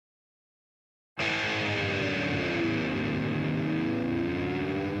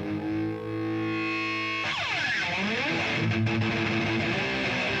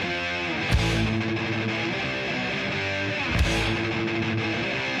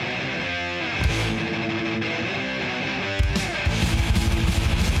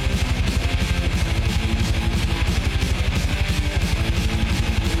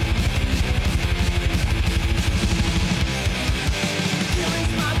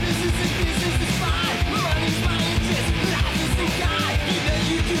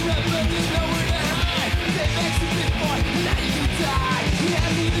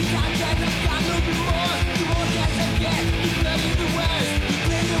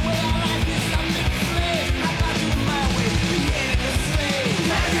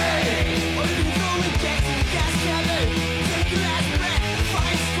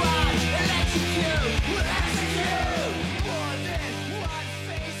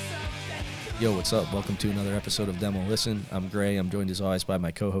Yo, what's up? Welcome to another episode of Demo Listen. I'm Gray. I'm joined as always by my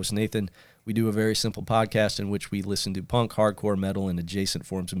co-host Nathan. We do a very simple podcast in which we listen to punk, hardcore, metal, and adjacent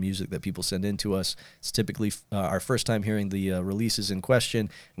forms of music that people send in to us. It's typically our first time hearing the releases in question,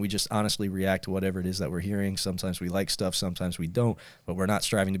 and we just honestly react to whatever it is that we're hearing. Sometimes we like stuff, sometimes we don't, but we're not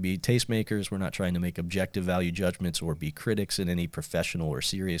striving to be tastemakers. We're not trying to make objective value judgments or be critics in any professional or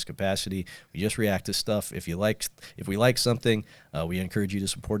serious capacity. We just react to stuff. If we like something, we encourage you to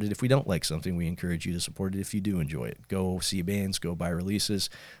support it. If we don't like something, we encourage you to support it if you do enjoy it. Go see bands, go buy releases.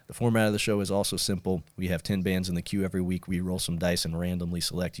 The format of the show is also simple. We have 10 bands in the queue every week. We roll some dice and randomly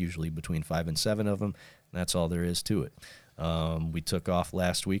select usually between 5 and 7 of them. And that's all there is to it. We took off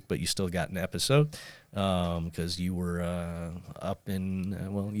last week, but you still got an episode because you were up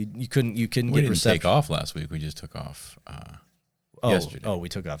in, you couldn't we get didn't reception. take off last week. We just took off yesterday. Oh, we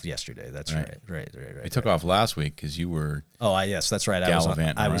took off yesterday. That's right. We took off last week because you were. Yes, that's right.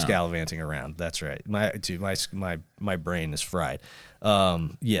 Gallivanting I was around. gallivanting around. That's right. My brain is fried.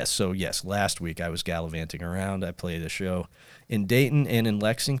 Yes, last week I was gallivanting around. I played a show in Dayton and in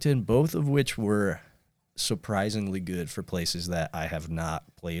Lexington, both of which were surprisingly good for places that I have not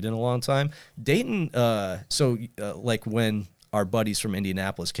played in a long time. Dayton, like when our buddies from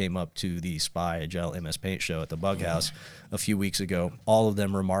Indianapolis came up to the Spy Agile MS Paint show at the Bug House a few weeks ago, all of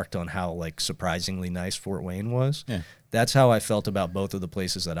them remarked on how surprisingly nice Fort Wayne was. Yeah. That's how I felt about both of the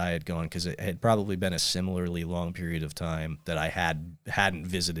places that I had gone, because it had probably been a similarly long period of time that I hadn't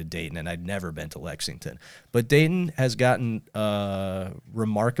visited Dayton, and I'd never been to Lexington. But Dayton has gotten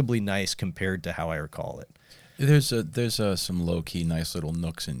remarkably nice compared to how I recall it. There's some low key nice little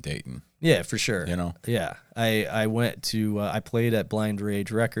nooks in Dayton. Yeah, for sure. You know? Yeah. I went to, I played at Blind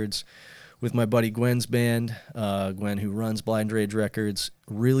Rage Records with my buddy Gwen's band, Gwen, who runs Blind Rage Records.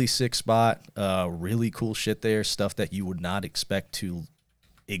 Really sick spot, really cool shit there, stuff that you would not expect to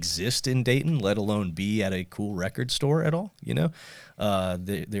exist in Dayton, let alone be at a cool record store at all, you know?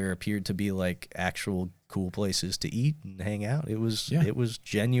 There appeared to be actual cool places to eat and hang out. It was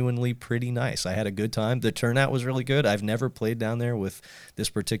genuinely pretty nice. I had a good time. The turnout was really good. I've never played down there with this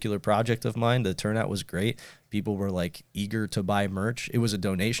particular project of mine. The turnout was great. People were eager to buy merch. It was a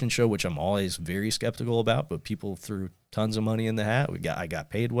donation show, which I'm always very skeptical about, but people threw tons of money in the hat. I got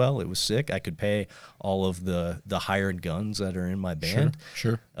paid well. It was sick. I could pay all of the hired guns that are in my band.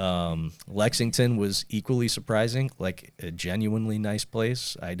 Sure. Lexington was equally surprising, a genuinely nice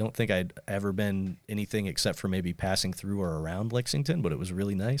place. I don't think I'd ever been anything except for maybe passing through or around Lexington, but it was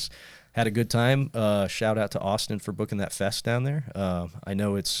really nice. Had a good time. Shout out to Austin for booking that fest down there. I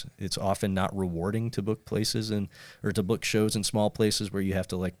know it's often not rewarding to book places or to book shows in small places where you have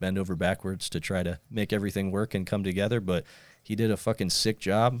to bend over backwards to try to make everything work and come together, but he did a fucking sick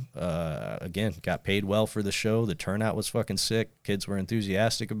job. Again, got paid well for the show. The turnout was fucking sick. Kids were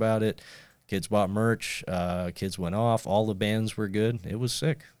enthusiastic about it. Kids bought merch. Kids went off. All the bands were good. It was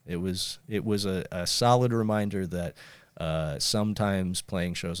sick. It was a solid reminder that sometimes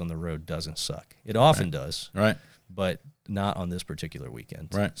playing shows on the road doesn't suck. It often does. Right. But not on this particular weekend.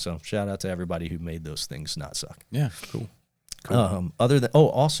 Right. So shout out to everybody who made those things not suck. Yeah. Cool.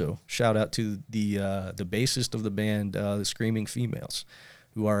 Also shout out to the bassist of the band, the Screaming Females,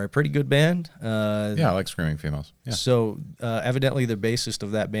 who are a pretty good band. I like Screaming Females. Yeah. So evidently the bassist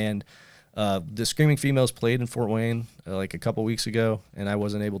of that band, the Screaming Females played in Fort Wayne a couple weeks ago, and I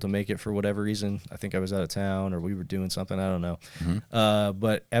wasn't able to make it for whatever reason. I think I was out of town or we were doing something. I don't know. Mm-hmm.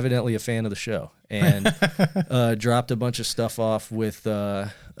 But evidently a fan of the show, and dropped a bunch of stuff off with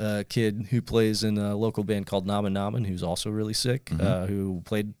a kid who plays in a local band called Naman Naman, who's also really sick, who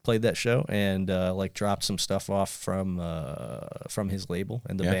played that show, and dropped some stuff off from his label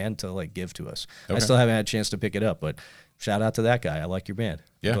and the band to give to us. Okay. I still haven't had a chance to pick it up, but shout out to that guy. I like your band.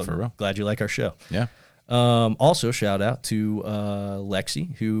 Yeah, for real. Glad you like our show. Yeah. Also, shout out to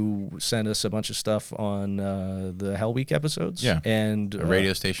Lexi, who sent us a bunch of stuff on the Hell Week episodes. Yeah. And A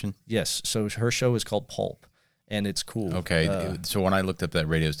radio station. Yes. So her show is called Pulp, and it's cool. Okay. So when I looked up that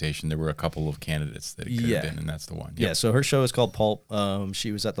radio station, there were a couple of candidates that it could have been, and that's the one. Yep. Yeah. So her show is called Pulp.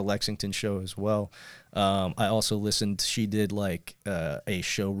 She was at the Lexington show as well. I also listened. She did a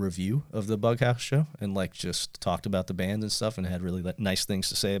show review of the Bug House show, and just talked about the band and stuff, and had really nice things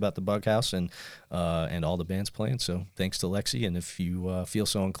to say about the Bug House and all the bands playing. So thanks to Lexi, and if you feel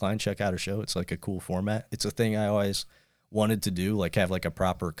so inclined, check out her show. It's a cool format. It's a thing I always wanted to do, have a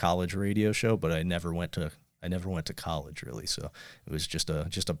proper college radio show, but I never went to college really, so it was just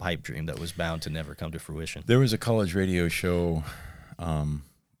a pipe dream that was bound to never come to fruition. There was a college radio show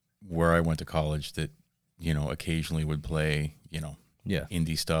where I went to college that occasionally would play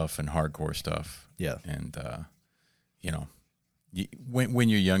indie stuff and hardcore stuff. Yeah. And when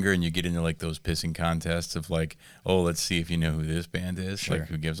you're younger and you get into like those pissing contests of like, oh, let's see if you know who this band is. Sure. Like,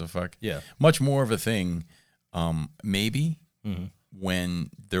 who gives a fuck? Yeah. Much more of a thing, maybe when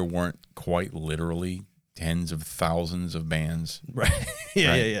there weren't quite literally tens of thousands of bands. Right. Yeah,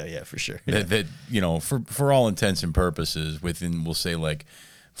 Right? yeah, for sure. Yeah. That for all intents and purposes, within, we'll say, like,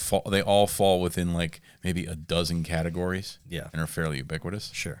 they all fall within like maybe a dozen categories. Yeah. And are fairly ubiquitous.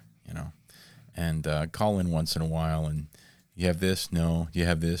 Sure. And call in once in a while and you have this? No. Do you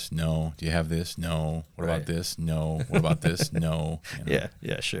have this? No. Do you have this? No. What Right. about this? No. What about this? No.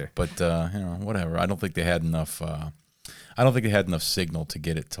 Yeah, sure. But whatever. I don't think they had enough. I don't think they had enough signal to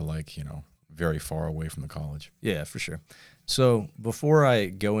get it to like very far away from the college. Yeah, for sure. So before I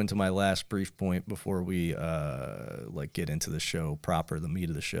go into my last brief point, before we get into the show proper, the meat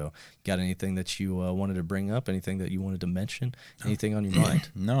of the show, got anything that you wanted to bring up? Anything that you wanted to mention? Anything on your mind?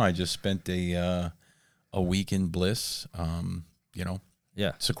 No, I just spent a week in Bliss.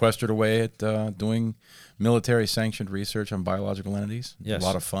 Yeah. Sequestered away at doing military sanctioned research on biological entities. Yes. A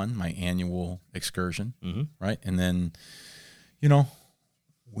lot of fun. My annual excursion. Mm-hmm. Right, and then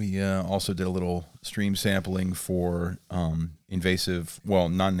we also did a little stream sampling for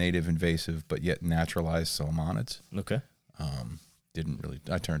non-native invasive, but yet naturalized salmonids. Okay.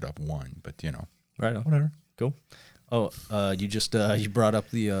 I turned up one, but Right on. whatever. Cool. Oh, you just you brought up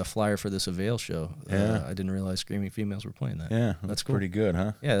the flyer for this Avail show. Yeah. I didn't realize Screaming Females were playing that. Yeah, That's cool. pretty good,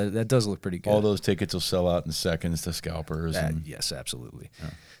 huh? Yeah, that does look pretty good. All those tickets will sell out in seconds to scalpers. Yes, absolutely.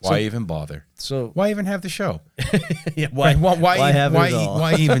 Why even bother? So Why even have the show? yeah, why have it at all?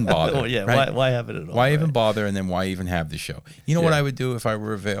 Why even bother? Oh, yeah, right? why have it at all? Why even right? bother, and then why even have the show? You know what Yeah. I would do if I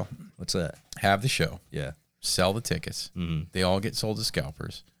were Avail? What's that? Have the show, Yeah. sell the tickets. Mm-hmm. They all get sold to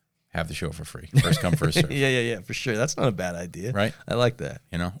scalpers. Have the show for free. First come, first serve. Yeah, for sure. That's not a bad idea. Right? I like that.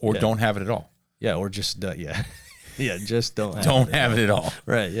 Or Yeah. don't have it at all. Yeah, or just yeah. Yeah, just don't have Don't it. have it at all.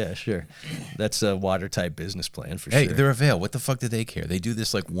 Right, yeah, sure. That's a watertight business plan for Hey, sure. they're Avail. What the fuck do they care? They do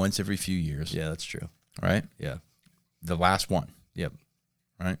this like once every few years. Yeah, that's true. Right? Yeah. The last one. Yep.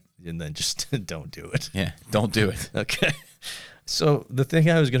 Right? And then just don't do it. Yeah. Don't do it. Okay. So the thing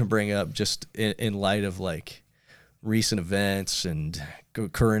I was going to bring up, just in light of like recent events and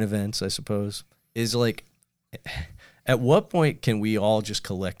current events, I suppose, is like, at what point can we all just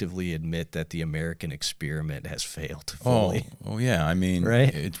collectively admit that the American experiment has failed fully? Oh yeah. I mean,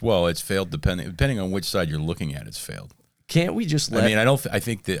 Right? It's failed depending on which side you're looking at. It's failed. Can't we just let? I mean, I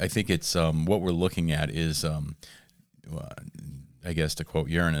think it's what we're looking at is, I guess to quote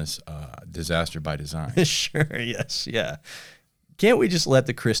Uranus, disaster by design. Sure. Yes. Yeah. Can't we just let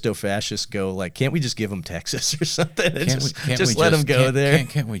the Christo-fascists go? Like, can't we just give them Texas or something? And just let them go there.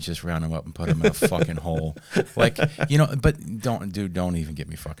 Can't we just round them up and put them in a fucking hole? Like, but don't even get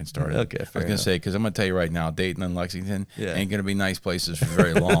me fucking started. Okay, I was fair gonna say, because I'm gonna tell you right now, Dayton and Lexington Yeah. ain't gonna be nice places for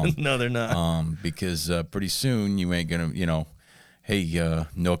very long. No, they're not. Because pretty soon you ain't gonna,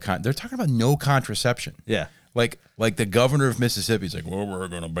 they're talking about no contraception. Yeah. Like the governor of Mississippi's like, well, we're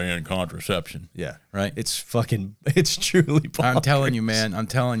gonna ban contraception. Yeah. Right. It's truly bonkers. I'm telling you, man. I'm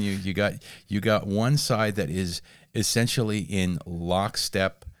telling you, you got one side that is essentially in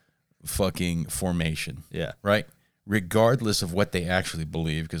lockstep fucking formation. Yeah. Right? Regardless of what they actually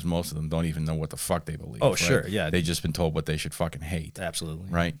believe, because most of them don't even know what the fuck they believe. Oh, right? sure, yeah. They've just been told what they should fucking hate. Absolutely.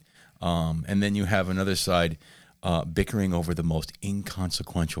 Right? And then you have another side bickering over the most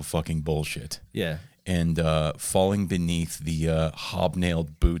inconsequential fucking bullshit. Yeah. And falling beneath the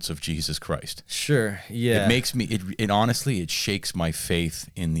hobnailed boots of Jesus Christ. Sure. Yeah. It makes me. It honestly, it shakes my faith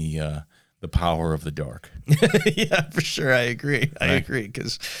in the power of the dark. Yeah, for sure. I agree. I agree.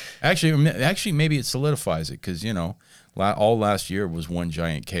 Because Actually, maybe it solidifies it because all last year was one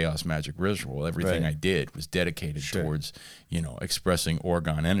giant chaos magic ritual. Everything Right. I did was dedicated towards expressing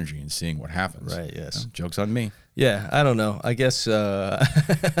Orgon energy and seeing what happens. Right. Yes. Joke's on me. Yeah, I don't know. I guess I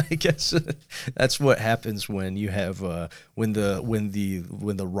guess that's what happens when you have when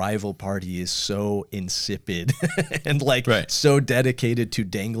the rival party is so insipid and Right. so dedicated to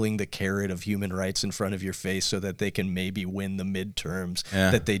dangling the carrot of human rights in front of your face so that they can maybe win the midterms,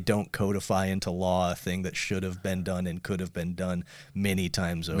 Yeah. that they don't codify into law a thing that should have been done and could have been done many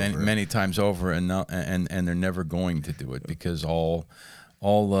times over. Many times over, and they're never going to do it because all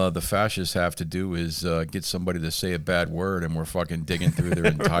the fascists have to do is get somebody to say a bad word, and we're fucking digging through their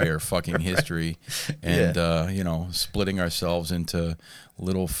entire fucking history, and splitting ourselves into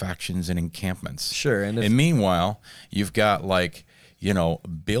little factions and encampments. Sure, and meanwhile, you've got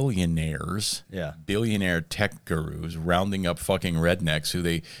billionaires, Yeah. billionaire tech gurus rounding up fucking rednecks who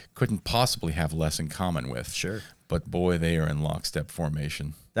they couldn't possibly have less in common with. Sure. but boy, they are in lockstep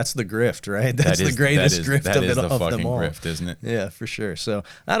formation. That's the grift, right? That's the greatest grift that of is it the of fucking them all. grift, isn't it? Yeah, for sure. So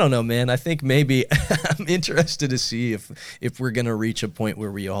I don't know, man. I think maybe I'm interested to see if we're gonna reach a point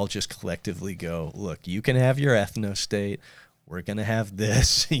where we all just collectively go, look, you can have your ethno state. We're gonna have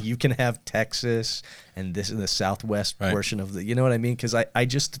this. You can have Texas, and this is the southwest portion of the. You know what I mean? Because I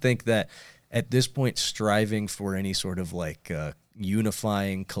just think that at this point, striving for any sort of like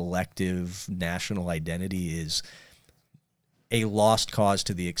unifying collective national identity is a lost cause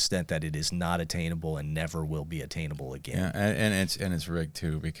to the extent that it is not attainable and never will be attainable again. Yeah, and it's rigged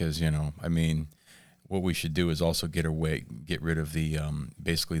too, because I mean, what we should do is also get rid of the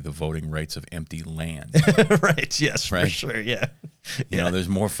basically the voting rights of empty land. Right. Yes. Right? For sure. Yeah. You know, there's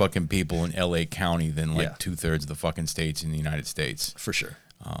more fucking people in L.A. County than like 2/3 of the fucking states in the United States. For sure.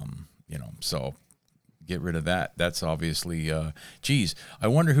 So get rid of that. That's obviously, geez, I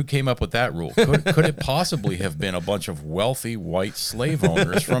wonder who came up with that rule. Could it possibly have been a bunch of wealthy white slave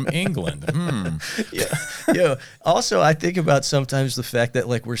owners from England? Yeah. Also, I think about sometimes the fact that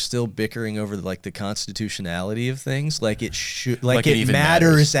like we're still bickering over like the constitutionality of things. Like it should, like it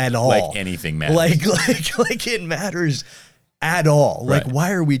matters at all. Like anything matters. Like it matters at all. Right. Like,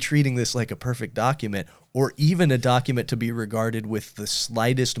 why are we treating this like a perfect document, or even a document to be regarded with the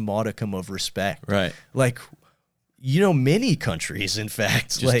slightest modicum of respect? Right. Like, many countries, in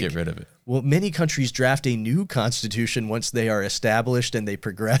fact, just get rid of it. Well, many countries draft a new constitution once they are established and they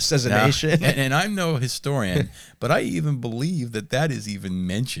progress as a nation. And I'm no historian, but I even believe that is even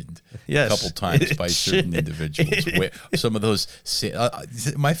mentioned a couple times by certain individuals. Where some of those,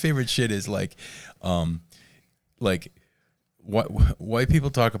 my favorite shit is like white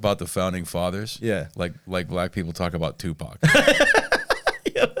people talk about the founding fathers. Yeah. Like black people talk about Tupac.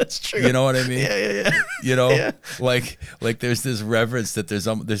 Yeah, that's true. You know what I mean? Yeah. Like there's this reverence that there's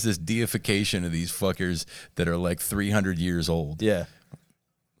this deification of these fuckers that are like 300 years old. Yeah.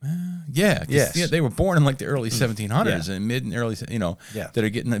 Yeah. Yes. Yeah, they were born in like the early 1700s and mid and early, that are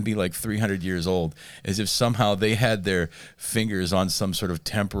getting to be like 300 years old, as if somehow they had their fingers on some sort of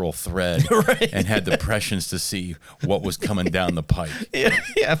temporal thread and had the prescience to see what was coming down the pike.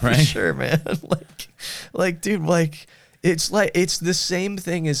 Yeah, for sure, man. Dude, it's the same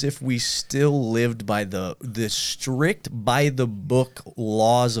thing as if we still lived by the strict by the book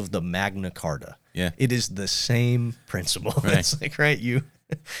laws of the Magna Carta. Yeah. It is the same principle. Right. It's like,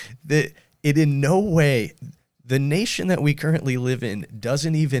 it in no way, the nation that we currently live in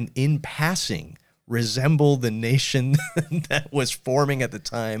doesn't even in passing resemble the nation that was forming at the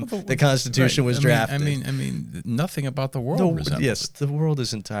time the Constitution was drafted. I mean, nothing about the world resembles yes, it. the world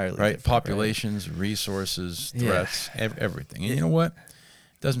is entirely different, Populations, resources, threats, everything. And you know what?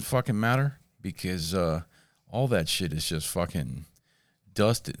 It doesn't fucking matter, because all that shit is just fucking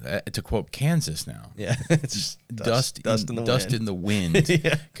dust. To quote Kansas now, it's dust in the wind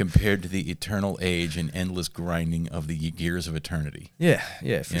compared to the eternal age and endless grinding of the gears of eternity. Yeah,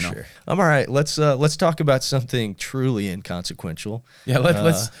 for sure. All right. Let's talk about something truly inconsequential. Yeah,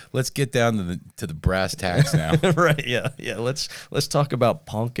 let's get down to the brass tacks now. Right. Yeah. Let's talk about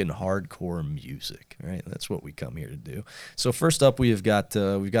punk and hardcore music. Right. That's what we come here to do. So first up, we've got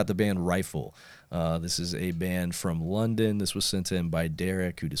the band Rifle. This is a band from London. This was sent in by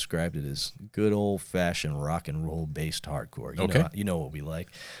Derek, who described it as good old-fashioned rock and roll based hardcore. You know what we like.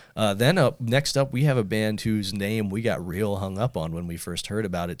 Next up, we have a band whose name we got real hung up on when we first heard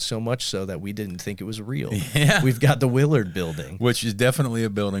about it, so much so that we didn't think it was real. Yeah. We've got the Willard Building, which is definitely a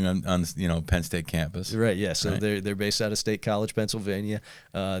building on Penn State campus. Right. Yeah. So they're based out of State College, Pennsylvania.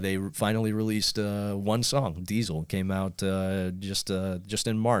 They finally released one song. Diesel came out just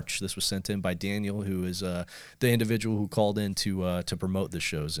in March. This was sent in by Daniel, who is the individual who called in to promote the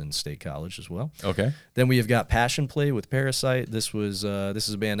shows in State College as well. Okay. Then we have got Passion Play with Parasite. This is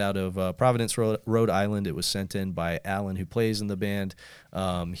a band out of Providence, Rhode Island. It was sent in by Alan, who plays in the band.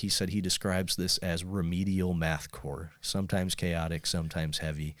 He said he describes this as remedial mathcore, sometimes chaotic, sometimes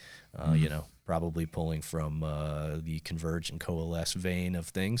heavy. Probably pulling from the Converge and Coalesce vein of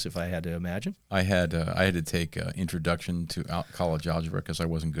things, if I had to imagine. I had to take introduction to college algebra because I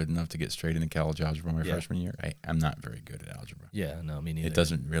wasn't good enough to get straight into college algebra my freshman year. I'm not very good at algebra. Yeah, no, me neither. It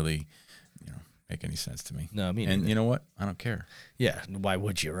doesn't really, make any sense to me. No, me neither. And you know what? I don't care. Yeah, why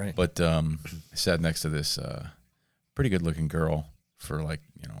would you, right? But I sat next to this pretty good-looking girl for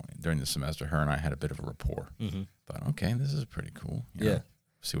during the semester. Her and I had a bit of a rapport. Mm-hmm. Thought, okay, this is pretty cool.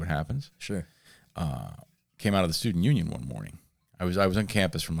 See what happens. Sure. Came out of the student union one morning. I was on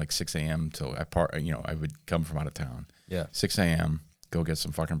campus from like 6 a.m. till I would come from out of town. Yeah. 6 a.m. go get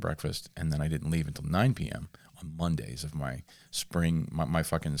some fucking breakfast, and then I didn't leave until 9 p.m. on Mondays of my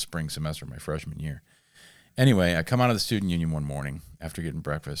fucking spring semester, my freshman year. Anyway, I come out of the student union one morning after getting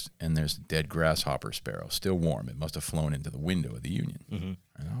breakfast, and there's a dead grasshopper sparrow, still warm. It must have flown into the window of the union. Mm-hmm.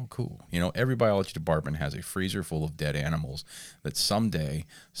 Oh, cool. You know, every biology department has a freezer full of dead animals that someday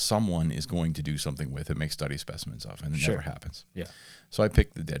someone is going to do something with and make study specimens of, and it never happens. Yeah. So I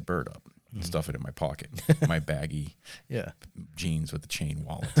pick the dead bird up and stuff it in my pocket, my baggy jeans with the chain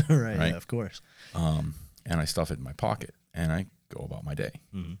wallet. Right, yeah, of course. And I stuff it in my pocket, and I go about my day.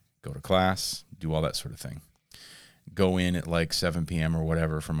 Mm-hmm. Go to class, do all that sort of thing. Go in at like 7 p.m. or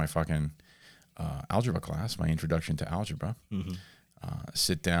whatever for my fucking algebra class, my introduction to algebra. Mm-hmm.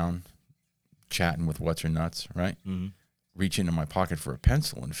 Sit down, chatting with what's her nuts, right? Mm-hmm. Reach into my pocket for a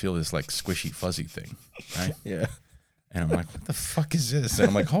pencil and feel this like squishy, fuzzy thing, right? Yeah. And I'm like, what the fuck is this? And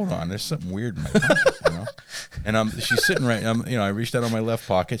I'm like, hold on, there's something weird in my pocket, you know? And she's sitting right, I reached out on my left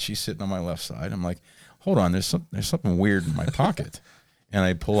pocket. She's sitting on my left side. I'm like, hold on, there's something weird in my pocket. And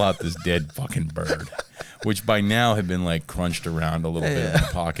I pull out this dead fucking bird, which by now had been like crunched around a little bit in my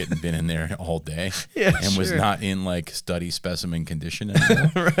pocket and been in there all day. Yeah, and was not in like study specimen condition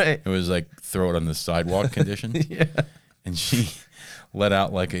anymore. Right. It was like throw it on the sidewalk condition. Yeah. And she let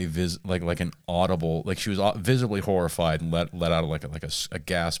out like an audible, like she was visibly horrified and let out like a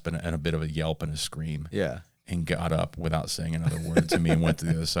gasp and a bit of a yelp and a scream. Yeah. And got up without saying another word to me and went to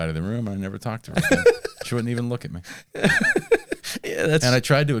the other side of the room, and I never talked to her again. She wouldn't even look at me. Yeah, and I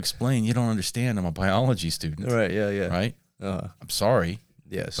tried to explain, you don't understand, I'm a biology student. Right, yeah. Right? I'm sorry.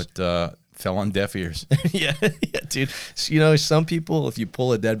 Yes. But fell on deaf ears. yeah, dude. So, you know, some people, if you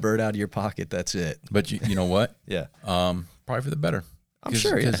pull a dead bird out of your pocket, that's it. But you know what? Yeah. Probably for the better. I'm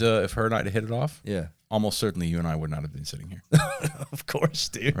sure, yeah. Because if her and I had hit it off, Yeah. almost certainly you and I would not have been sitting here. Of course,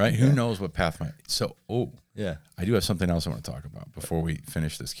 dude. Right? Who knows what path might... So, yeah. I do have something else I want to talk about before we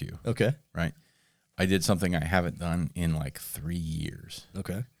finish this cue. Okay. Right? I did something I haven't done in like 3 years.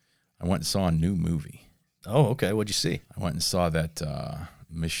 Okay. I went and saw a new movie. Oh, okay. What'd you see? I went and saw that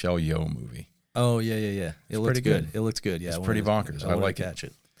Michelle Yeoh movie. Oh, yeah. It looks pretty good. It looks good. Yeah. It's pretty bonkers. I like catch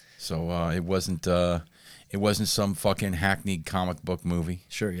it. So it wasn't some fucking hackneyed comic book movie.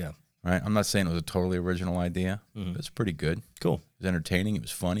 Sure, yeah. Right? I'm not saying it was a totally original idea, but it's pretty good. Cool. It was entertaining. It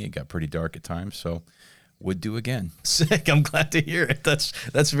was funny. It got pretty dark at times. So would do again. Sick. I'm glad to hear it.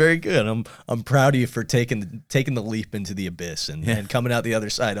 That's very good. I'm proud of you for taking the leap into the abyss and coming out the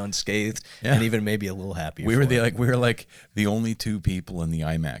other side unscathed and even maybe a little happier. We were the only two people in the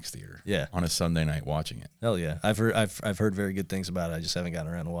IMAX theater. Yeah. On a Sunday night watching it. Hell yeah. I've heard very good things about it. I just haven't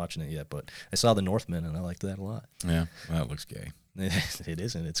gotten around to watching it yet, but I saw The Northman and I liked that a lot. Yeah. Well, that looks gay. It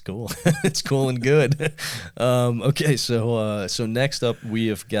isn't. It's cool. It's cool and good. Okay, so next up we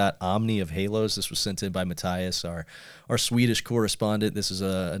have got Omni of Halos. This was sent in by Matthias, our Swedish correspondent. This is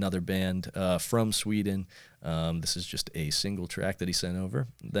another band from Sweden. This is just a single track that he sent over.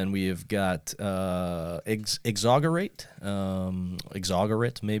 Then we have got Exaggerate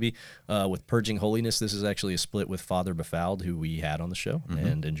maybe, with Purging Holiness. This is actually a split with Father Befouled, who we had on the show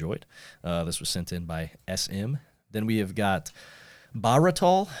and enjoyed. This was sent in by SM. Then we have got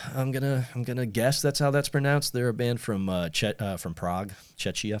Baratal. I'm gonna guess that's how that's pronounced. They're a band from Prague,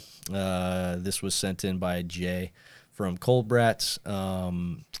 Czechia. This was sent in by Jay from Coldbrats.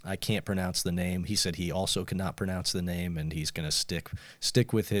 I can't pronounce the name. He said he also cannot pronounce the name, and he's gonna stick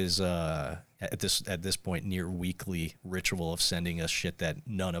with his at this point near weekly ritual of sending us shit that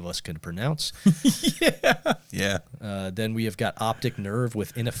none of us can pronounce. Yeah. Then we have got Optic Nerve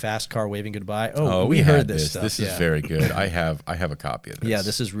with In a Fast Car Waving Goodbye. We heard this stuff. This is very good. I have a copy of this. Yeah,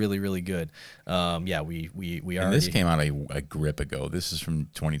 this is really, really good. We already... And this came out a grip ago. This is from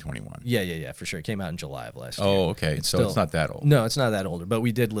 2021. Yeah, for sure. It came out in July of last year. Oh, okay. It's not that old. No, it's not that older, but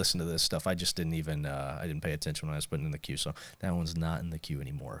we did listen to this stuff. I just didn't even, I didn't pay attention when I was putting it in the queue, so that one's not in the queue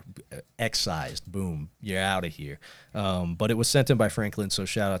anymore. Excised. Boom. You're out of here. But it was sent in by Franklin, so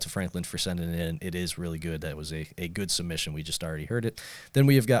shout out to Franklin for sending it in. It is really good. That was a good submission. We just already heard it. Then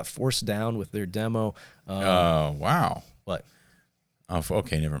we have got Force Down with their demo. Wow. What? Oh,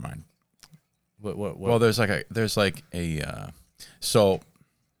 okay, never mind. What? Well, there's like a so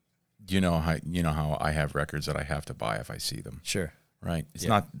you know how I have records that I have to buy if I see them. Sure. Right? It's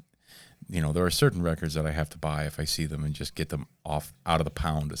not, there are certain records that I have to buy if I see them and just get them out of the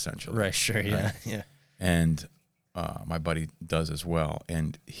pound, essentially. Right, sure, yeah, right? yeah. And my buddy does as well.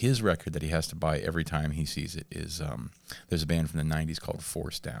 And his record that he has to buy every time he sees it is, there's a band from the 90s called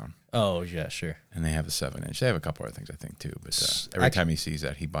Force Down. Oh, yeah, sure. And they have a 7-inch. They have a couple other things, I think, too. But every time he sees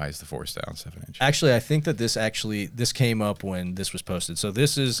that, he buys the Force Down 7-inch. Actually, I think that this came up when this was posted. So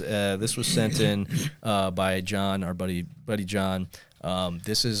this was sent in by John, our buddy John.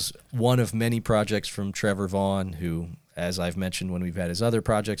 This is one of many projects from Trevor Vaughn, who as I've mentioned when we've had his other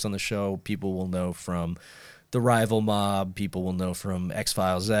projects on the show, people will know from The Rival Mob, people will know from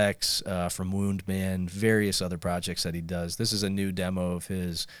X-Files X, from Wound Man, various other projects that he does. This is a new demo of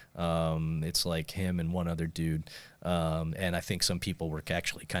his. It's like him and one other dude. And I think some people were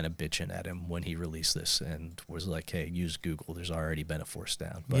actually kind of bitching at him when he released this and was like, hey, use Google. There's already been a Force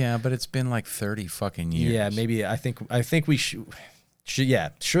Down. But, yeah, but it's been like 30 fucking years. yeah, maybe I think we should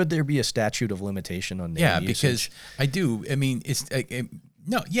should there be a statute of limitation on name Yeah, usage? because I do. I mean, it's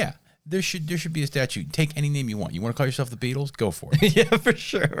no, yeah. There should be a statute. Take any name you want. You want to call yourself the Beatles? Go for it. Yeah, for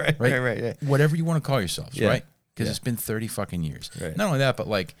sure. Right. Yeah. Whatever you want to call yourselves, Yeah. right? Because Yeah. it's been 30 fucking years. Right. Not only that, but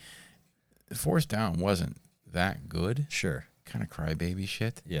like, Force Down wasn't that good. Sure. Kind of crybaby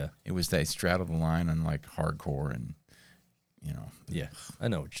shit. Yeah. It was that straddled the line on like hardcore and, you know. Yeah. I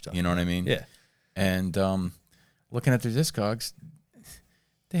know what you're talking You know what I mean? Yeah. And looking at their Discogs,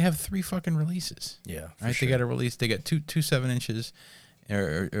 they have 3 fucking releases. Yeah. for Right? sure. They got a release. They got two 7-inches.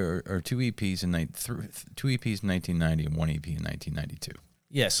 Or 2 EPs in 1990 and 1 EP in 1992.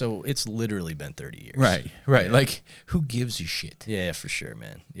 Yeah, so it's literally been 30 years. Right. Yeah. Like, who gives a shit? Yeah, for sure,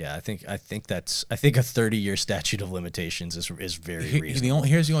 man. Yeah, I think a 30-year statute of limitations is very reasonable.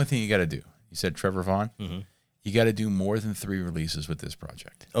 Here's the only thing you got to do. You said Trevor Vaughn. Mm-hmm. You got to do more than 3 releases with this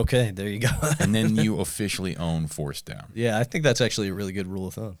project, Okay, there you go. and then you officially own Force Down. Yeah, I think that's actually a really good rule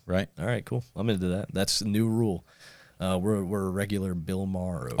of thumb. Right. All right, cool. I'm into that. That's the new rule. We're a regular Bill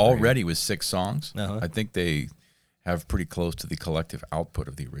Maher over Already with 6 songs, Uh-huh. I think they have pretty close to the collective output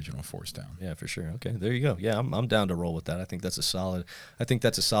of the original Force Down. here. Yeah, for sure. Okay, there you go. Yeah, I'm down to roll with that. I think that's a solid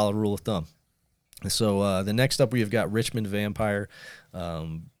rule of thumb. So the next up, we have got Richmond Vampire.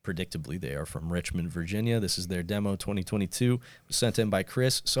 Predictably, they are from Richmond, Virginia. This is their demo 2022. It was sent in by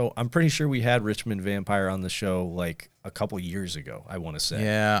Chris. So I'm pretty sure we had Richmond Vampire on the show like a couple years ago, I want to say.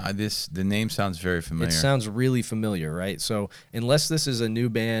 Yeah, the name sounds very familiar. It sounds really familiar, right? So unless this is a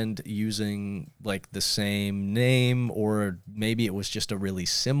new band using like the same name, or maybe it was just a really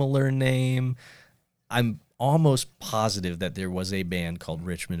similar name, I'm almost positive that there was a band called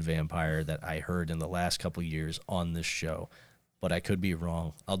Richmond Vampire that I heard in the last couple years on this show, but I could be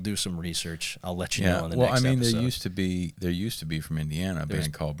wrong. I'll do some research. I'll let you know on the next episode. there used to be from Indiana a There's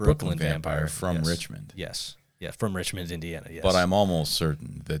band called Brooklyn Vampire from yes. Richmond. Yes. Yeah, from Richmond, Indiana, yes. But I'm almost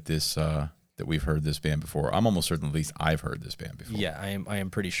certain that that we've heard this band before. I'm almost certain at least I've heard this band before. Yeah, I am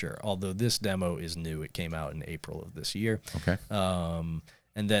pretty sure. Although this demo is new. It came out in April of this year. Okay.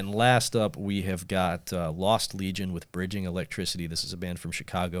 And then last up, we have got Lost Legion with Bridging Electricity. This is a band from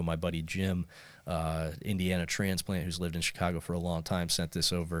Chicago. My buddy Jim, Indiana transplant, who's lived in Chicago for a long time, sent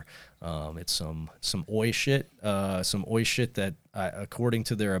this over. It's some oi shit, that, according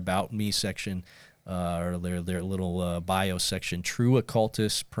to their About Me section, or their little bio section, true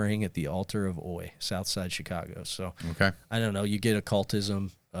occultists praying at the altar of oi, Southside Chicago. So Okay. I don't know. You get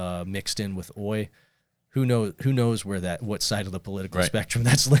occultism mixed in with oi. Who knows what side of the political Right. spectrum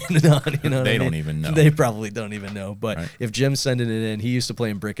that's landed on? You know, They don't even know. They probably don't even know. But Right. if Jim's sending it in, he used to play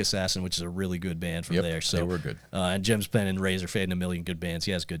in Brick Assassin, which is a really good band from Yep, there. So they were good. And Jim's been in Razorfade and a million good bands.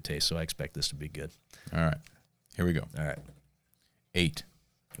 He has good taste, so I expect this to be good. All right. Here we go. All right. 8.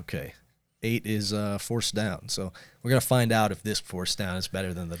 Okay. 8 is Force Down. So we're gonna find out if this Force Down is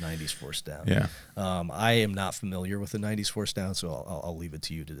better than the '90s Force Down. Yeah. I am not familiar with the '90s Force Down, so I'll leave it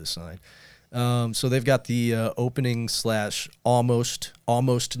to you to decide. So they've got the opening /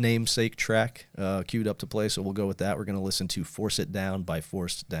 almost namesake track queued up to play, so we'll go with that. We're going to listen to Force It Down by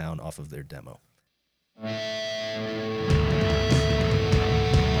Force Down off of their demo.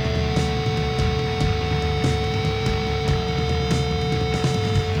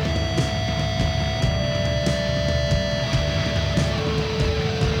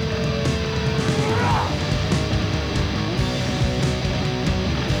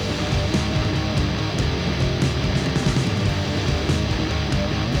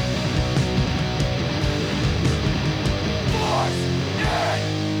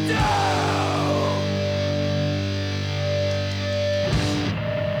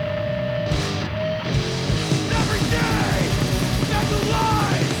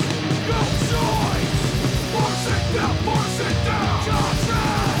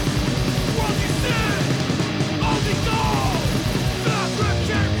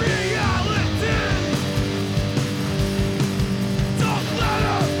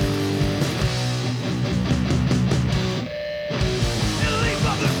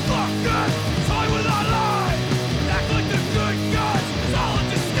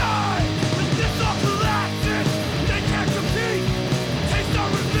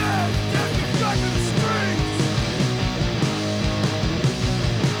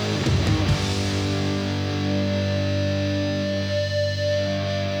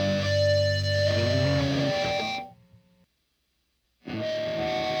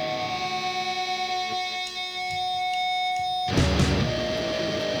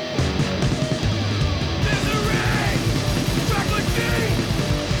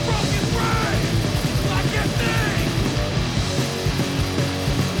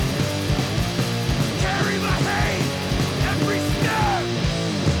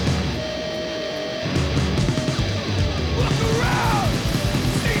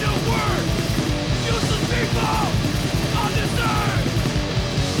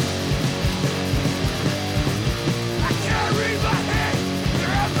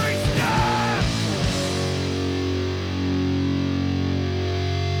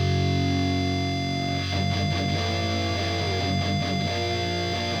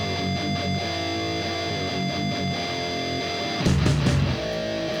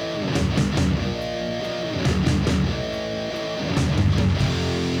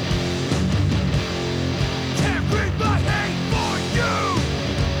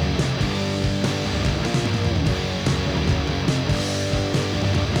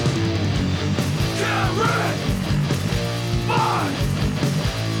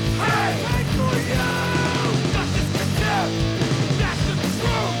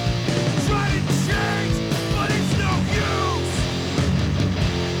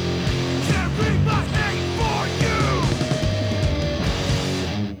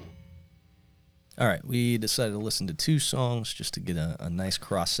 All right, we decided to listen to 2 songs just to get a nice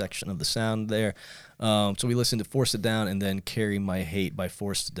cross-section of the sound there. So we listened to Force It Down and then Carry My Hate by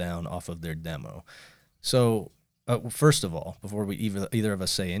Force It Down off of their demo. So first of all, before we either of us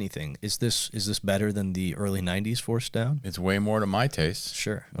say anything, is this better than the early 90s Force It Down? It's way more to my taste.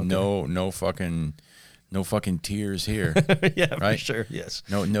 Sure. Okay. No fucking tears here. Yeah, right? for sure, yes.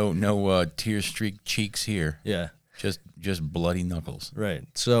 No tear-streaked cheeks here. Yeah. Just bloody knuckles. Right.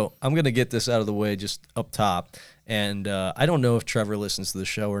 So I'm going to get this out of the way just up top. And I don't know if Trevor listens to the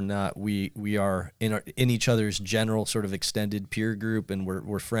show or not. We are in each other's general sort of extended peer group, and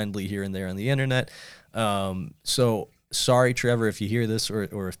we're friendly here and there on the internet. So sorry, Trevor, if you hear this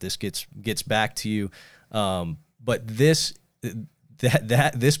or if this gets back to you. But this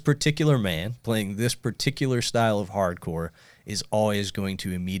particular man playing this particular style of hardcore is always going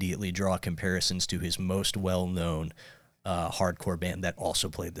to immediately draw comparisons to his most well-known hardcore band that also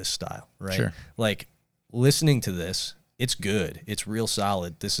played this style, right? Sure. Like, listening to this, it's good. It's real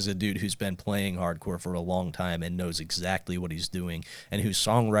solid. This is a dude who's been playing hardcore for a long time and knows exactly what he's doing, and whose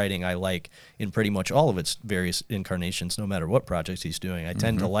songwriting I like in pretty much all of its various incarnations, no matter what projects he's doing. I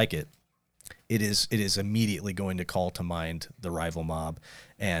tend to like it. It is immediately going to call to mind the Rival Mob,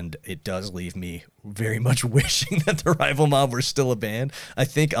 and it does leave me very much wishing that the Rival Mob were still a band. I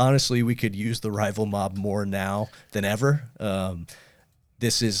think, honestly, we could use the Rival Mob more now than ever.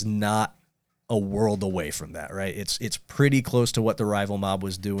 This is not a world away from that, right? It's pretty close to what the Rival Mob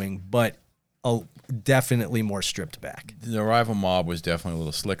was doing, but definitely more stripped back. The Rival Mob was definitely a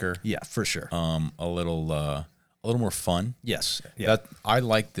little slicker. Yeah, for sure. A little more fun. Yes. Yeah. I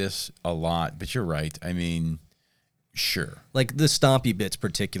like this a lot, but you're right. I mean, sure. Like the stompy bits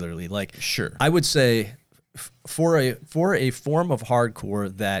particularly. Like, sure. I would say for a form of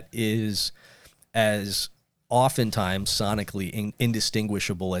hardcore that is as oftentimes sonically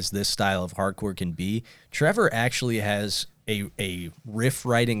indistinguishable as this style of hardcore can be, Trevor actually has a riff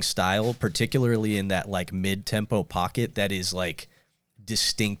writing style, particularly in that like mid-tempo pocket, that is like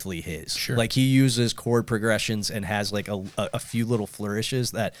distinctly his. Sure. Like he uses chord progressions and has like a few little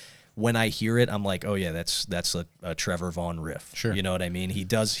flourishes that when I hear it, I'm like, oh yeah, that's a Trevor Vaughn riff. Sure. You know what I mean? He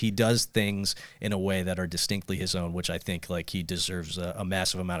does things in a way that are distinctly his own, which I think like he deserves a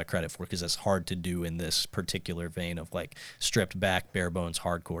massive amount of credit for, because that's hard to do in this particular vein of like stripped back, bare bones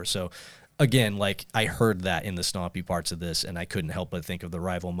hardcore. So again, like I heard that in the stompy parts of this, and I couldn't help but think of the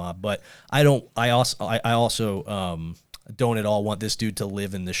Rival Mob. But I also don't at all want this dude to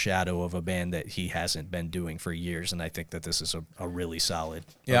live in the shadow of a band that he hasn't been doing for years, and I think that this is a really solid,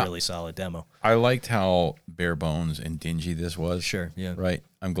 demo. I liked how bare bones and dingy this was. Sure, yeah. Right.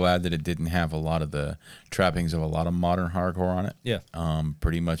 I'm glad that it didn't have a lot of the trappings of a lot of modern hardcore on it. Yeah.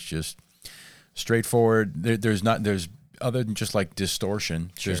 Pretty much just straightforward. There's other than just like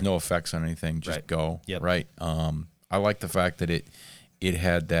distortion. Sure. There's no effects on anything. Just Right. go. Yep. Right. I like the fact that it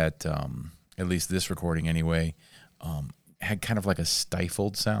had that, at least this recording anyway, had kind of like a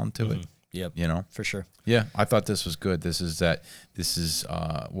stifled sound to it. Yep. You know? For sure. Yeah, I thought this was good. This is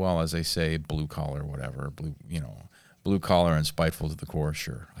well, as they say, blue collar, whatever, blue collar and spiteful to the core,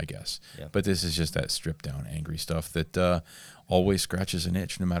 sure, I guess. Yeah. But this is just that stripped down, angry stuff that always scratches an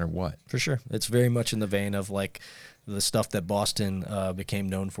itch no matter what. For sure. It's very much in the vein of like the stuff that Boston became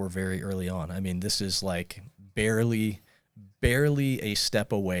known for very early on. I mean, this is like barely a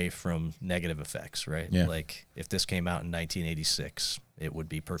step away from Negative Effects, right? Yeah. Like if this came out in 1986, it would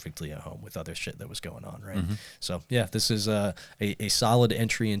be perfectly at home with other shit that was going on, right? Mm-hmm. So yeah, this is a solid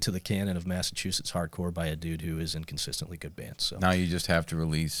entry into the canon of Massachusetts hardcore by a dude who is in consistently good bands. So Now you just have to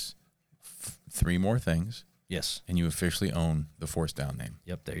release 3 more things, yes, and you officially own the Force Down name.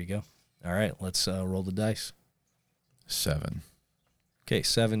 yep, there you go. All right, let's roll the dice. 7. Okay,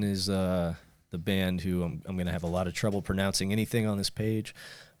 7 is the band who I'm going to have a lot of trouble pronouncing anything on this page.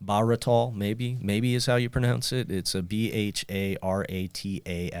 Baratal, maybe is how you pronounce it. It's a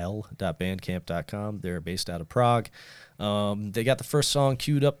BHARATAL.bandcamp.com. They're based out of Prague. They got the first song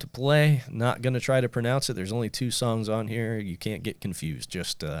queued up to play. Not going to try to pronounce it. There's only 2 songs on here. You can't get confused.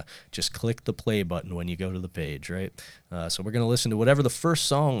 Just click the play button when you go to the page, right? So we're going to listen to whatever the first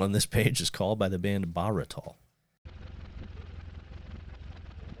song on this page is called by the band Baratal.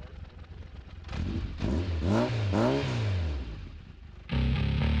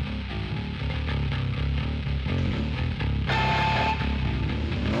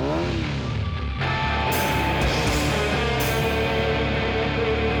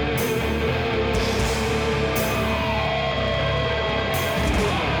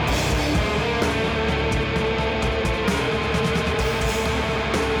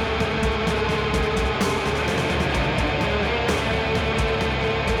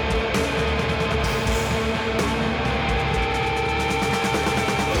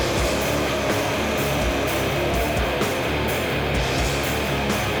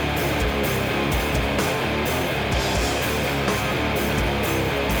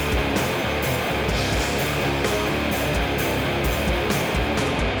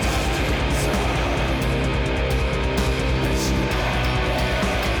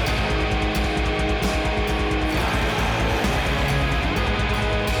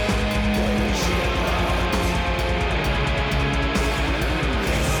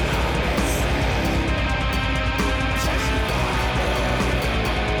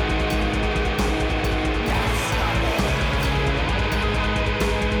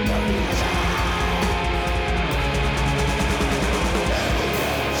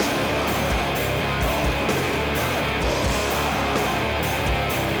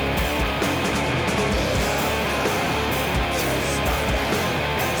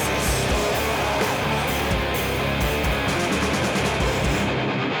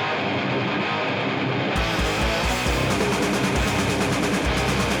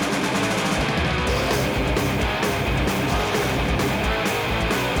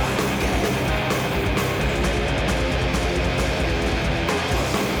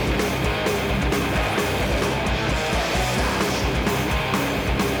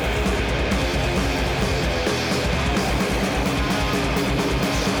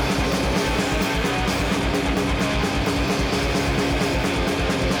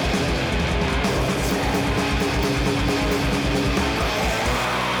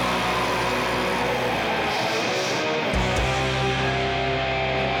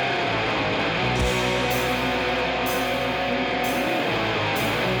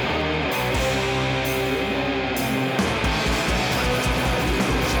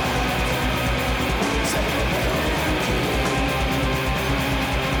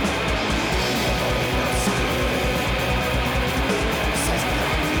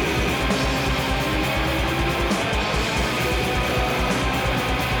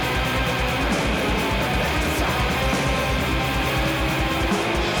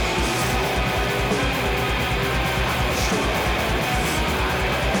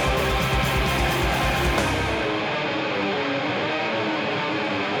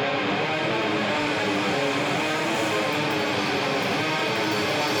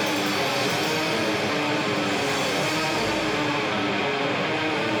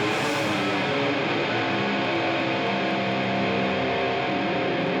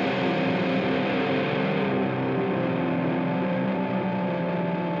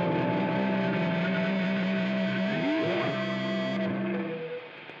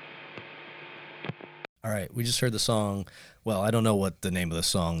 right, we just heard the song. Well, I don't know what the name of the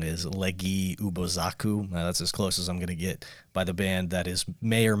song is. Legi Ubozaku. That's as close as I'm going to get by the band that is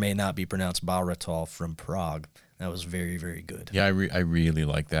may or may not be pronounced Baratal from Prague. That was very, very good. Yeah, I really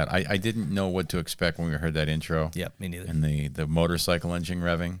like that. I didn't know what to expect when we heard that intro. Yep, me neither. And the motorcycle engine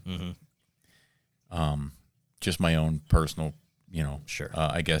revving. Mm-hmm. Just my own personal, Sure.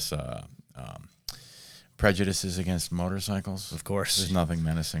 I guess, prejudices against motorcycles. Of course. There's nothing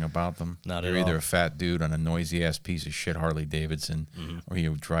menacing about them. Not You're at either all. a fat dude on a noisy ass piece of shit Harley Davidson, or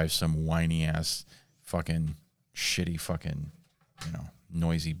you drive some whiny ass fucking shitty fucking,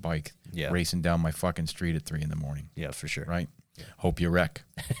 noisy bike racing down my fucking street at 3 a.m. Yeah, for sure. Right? Yeah. Hope you wreck.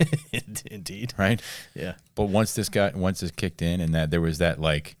 Indeed. Right? Yeah. But once this kicked in and that there was that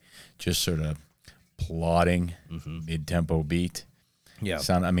like just sort of plodding mid-tempo beat. Yeah.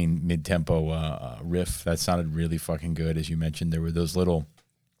 Mid-tempo riff that sounded really fucking good. As you mentioned, there were those little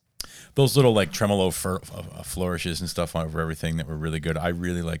like tremolo flourishes and stuff over everything that were really good. I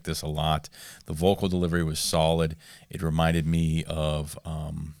really liked this a lot. The vocal delivery was solid. It reminded me of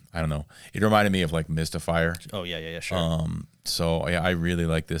It reminded me of like Mystifier. Oh yeah, sure. So yeah, I really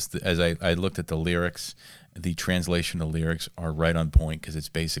like this. As I looked at the lyrics, the translation of lyrics are right on point because it's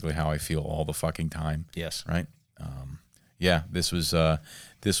basically how I feel all the fucking time. Yes. Right. Yeah, this was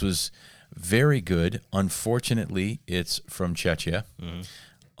very good. Unfortunately, it's from Czechia. Mm-hmm.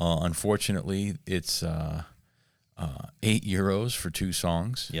 Unfortunately, it's €8 for 2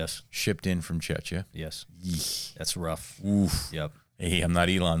 songs. Yes. Shipped in from Czechia. Yes. That's rough. Oof. Yep. Hey, I'm not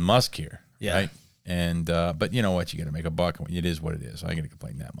Elon Musk here. Yeah. Right. And but you know what? You got to make a buck. It is what it is. I ain't gonna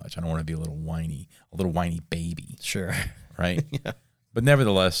complain that much. I don't want to be a little whiny baby. Sure. Right. Yeah. But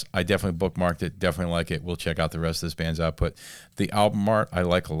nevertheless, I definitely bookmarked it. Definitely like it. We'll check out the rest of this band's output. The album art I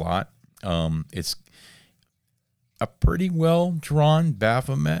like a lot. It's a pretty well drawn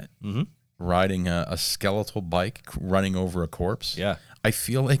Baphomet riding a skeletal bike, running over a corpse. Yeah. I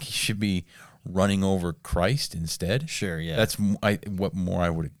feel like he should be running over Christ instead. Sure. Yeah. That's what more I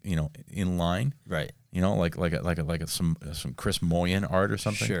would in line. right. Like some Chris Moyen art or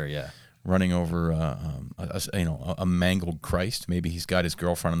something. Sure. Yeah. Running over a mangled Christ. Maybe he's got his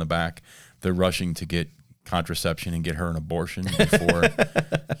girlfriend in the back. They're rushing to get contraception and get her an abortion before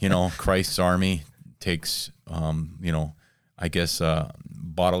Christ's army takes I guess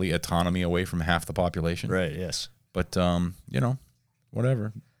bodily autonomy away from half the population. Right. Yes. But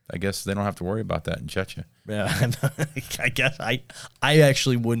whatever. I guess they don't have to worry about that in Chechnya. Yeah. I guess I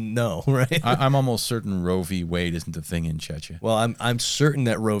actually wouldn't know. Right. I'm almost certain Roe v. Wade isn't a thing in Chechnya. Well, I'm certain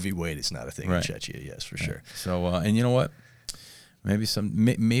that Roe v. Wade is not a thing Right. in Chechnya. Yes, for sure. So and you know what? Maybe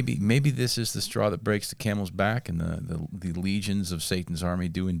this is the straw that breaks the camel's back, and the legions of Satan's army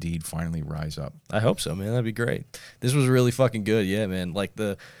do indeed finally rise up. I hope so, man. That'd be great. This was really fucking good. Yeah, man. Like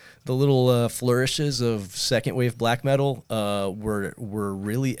the little flourishes of second wave black metal were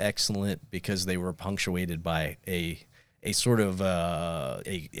really excellent because they were punctuated by a sort of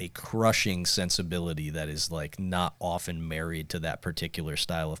a crushing sensibility that is like not often married to that particular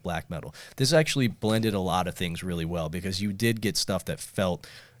style of black metal. This actually blended a lot of things really well because you did get stuff that felt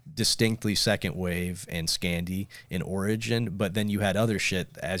distinctly second wave and Scandi in origin, but then you had other shit,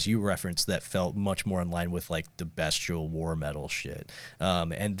 as you referenced, that felt much more in line with like the bestial war metal shit.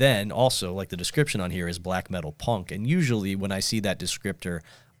 And then also, like the description on here is black metal punk, and usually when I see that descriptor,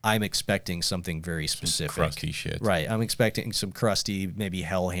 I'm expecting something very specific. Some crusty shit. Right. I'm expecting some crusty, maybe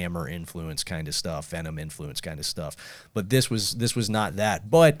Hellhammer influence kind of stuff, Venom influence kind of stuff. But this was not that.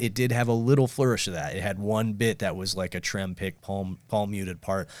 But it did have a little flourish of that. It had one bit that was like a trem pick, palm muted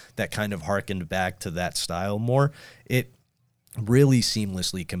part that kind of harkened back to that style more. It really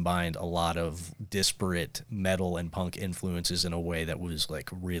seamlessly combined a lot of disparate metal and punk influences in a way that was like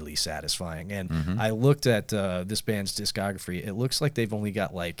really satisfying. And I looked at this band's discography. It looks like they've only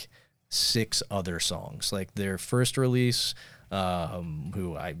got like 6 other songs. Like their first release,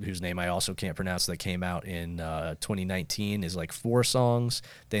 whose name I also can't pronounce, that came out in 2019, is like 4 songs.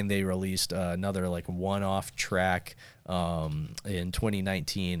 Then they released another like one-off track in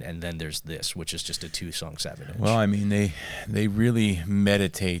 2019, and then there's this, which is just a 2-song 7-inch. Well, I mean, they really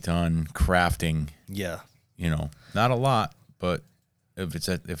meditate on crafting. Yeah. Not a lot, but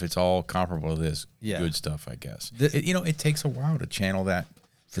if it's all comparable to this, Yeah. good stuff, I guess. It takes a while to channel that.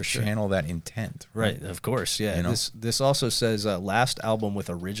 Channel that intent. Right, of course, yeah. This also says last album with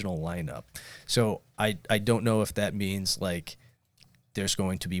original lineup. So I don't know if that means like there's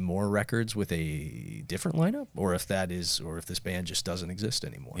going to be more records with a different lineup, or if this band just doesn't exist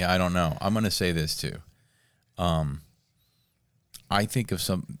anymore. Yeah, I don't know. I'm going to say this too. I think of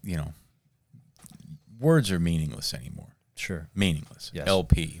some, words are meaningless anymore. Sure. Meaningless. Yes.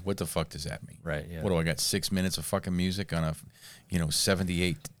 LP. What the fuck does that mean? Right. Yeah. What do I got? 6 minutes of fucking music on a,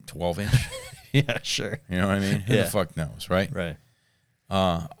 78 12-inch? Yeah. Sure. You know what I mean? Who Yeah. the fuck knows, right? Right.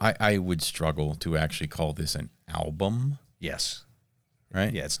 I would struggle to actually call this an album, Yes.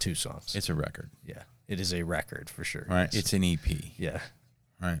 right? Yeah. It's 2 songs. It's a record, Yeah. It is a record for sure. right? It's an EP, Yeah.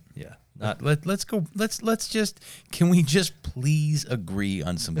 right? Yeah. Not. Let's go. Let's just. Can we just please agree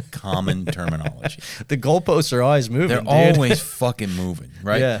on some common terminology? The goalposts are always moving. They're dude. always fucking moving,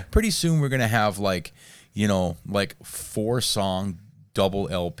 right? Yeah. Pretty soon we're gonna have like 4-song double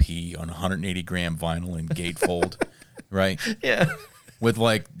LP on 180 gram vinyl and gatefold, right? Yeah. With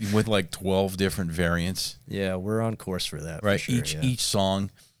like 12 different variants, Yeah. We're on course for that. right? For sure, yeah. Each song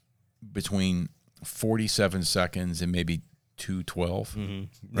between 47 seconds and maybe 212,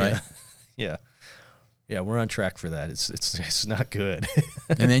 right? Yeah. Yeah. Yeah, we're on track for that. It's not good.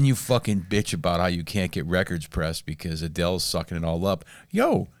 And then you fucking bitch about how you can't get records pressed because Adele's sucking it all up.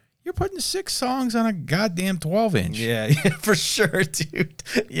 Yo, you're putting 6 songs on a goddamn 12-inch. Yeah, for sure, dude.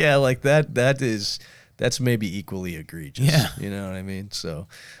 Yeah, like that's maybe equally egregious. Yeah. You know what I mean? So,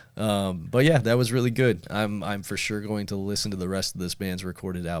 but yeah, that was really good. I'm for sure going to listen to the rest of this band's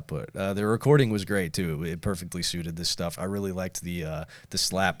recorded output. The recording was great too. It perfectly suited this stuff. I really liked the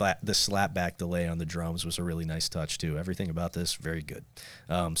slap back delay on the drums was a really nice touch too. Everything about this very good.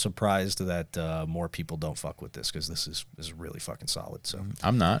 Surprised that more people don't fuck with this because this is really fucking solid. So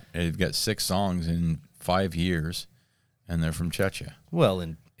I'm not. They've got 6 songs in 5 years, and they're from Chechnya. well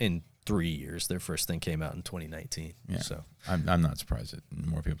in 3 years, their first thing came out in 2019. Yeah. So I'm not surprised that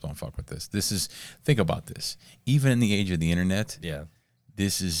more people don't fuck with this. Think about this. Even in the age of the internet, yeah.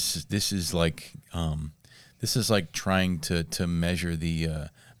 this is like trying to measure the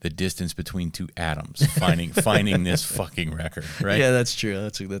distance between 2 atoms, finding this fucking record, right? Yeah, that's true.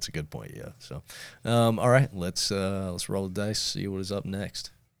 That's a good point. Yeah. So, all right, let's roll the dice. See what is up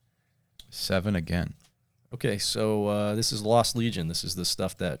next. 7 again. Okay, so this is Lost Legion. This is the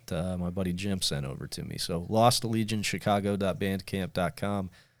stuff that my buddy Jim sent over to me. So lostlegionchicago.bandcamp.com.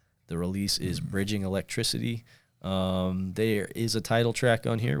 The release is Bridging Electricity. There is a title track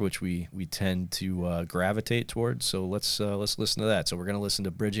on here, which we tend to gravitate towards. So let's listen to that. So we're going to listen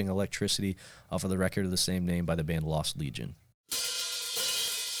to Bridging Electricity off of the record of the same name by the band Lost Legion.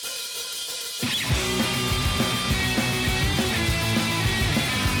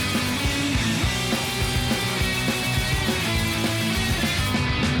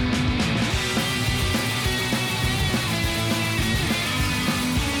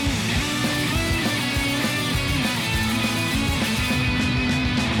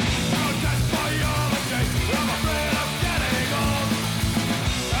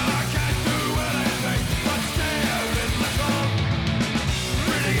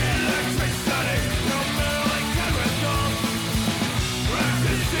 Reading electricity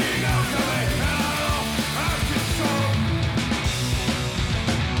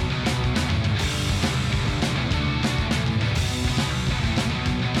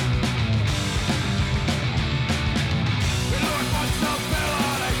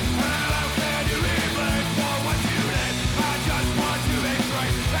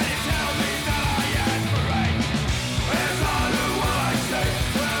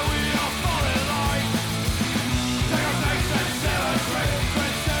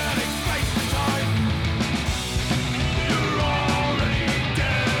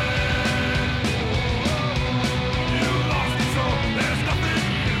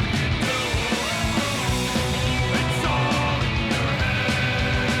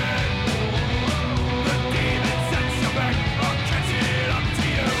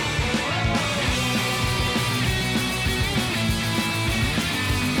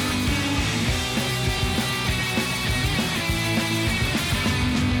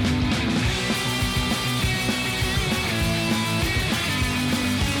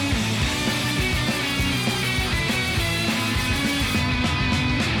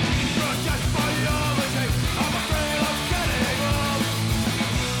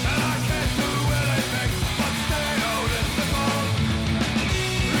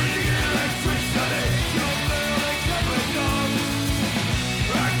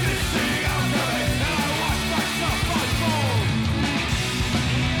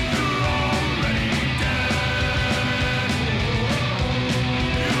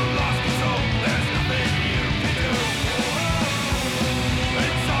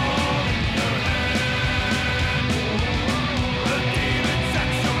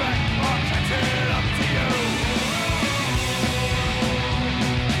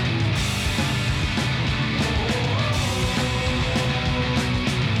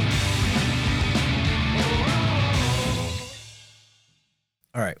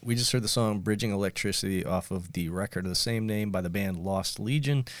We just heard the song Bridging Electricity off of the record of the same name by the band Lost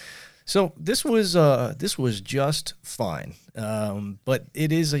Legion. So this was just fine, but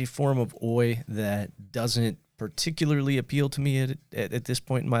it is a form of oi that doesn't particularly appeal to me at this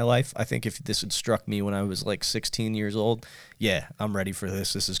point in my life. I think if this had struck me when I was like 16 years old, yeah, I'm ready for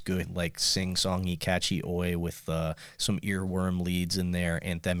this. This is good, like sing-songy, catchy oi with some earworm leads in there,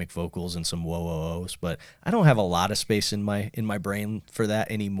 anthemic vocals, and some whoa-oh-ohs. But I don't have a lot of space in my brain for that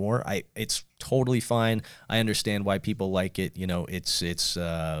anymore. It's totally fine. I understand why people like it. You know,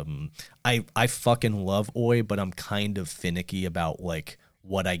 I fucking love oi, but I'm kind of finicky about like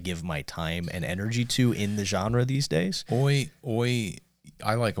what I give my time and energy to in the genre these days. Oi,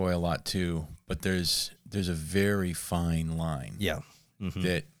 I like oi a lot too, but there's a very fine line. Yeah.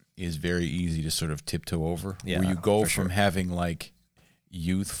 That is very easy to sort of tiptoe over. Yeah, where you go for from sure. having like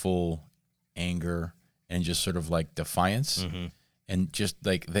youthful anger and just sort of like defiance and just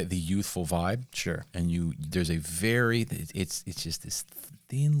like the youthful vibe. Sure. And there's a very, it's just this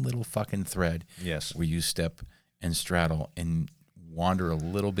thin little fucking thread. Yes. Where you step and straddle and wander a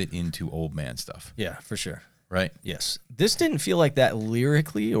little bit into old man stuff, Yeah, for sure. right? Yes. This didn't feel like that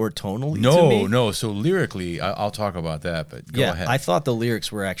lyrically or tonally to me. No. So lyrically, I'll talk about that, but go ahead. I thought the lyrics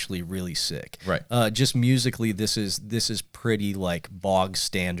were actually really sick. Right. Just musically, this is pretty like bog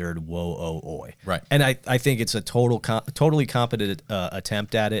standard whoa oh oi. Right. And I think it's a totally competent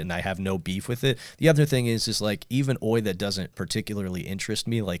attempt at it, and I have no beef with it. The other thing is like even oi that doesn't particularly interest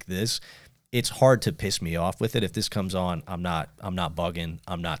me like this, it's hard to piss me off with it. If this comes on, I'm not bugging.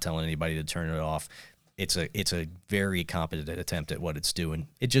 I'm not telling anybody to turn it off. It's a very competent attempt at what it's doing.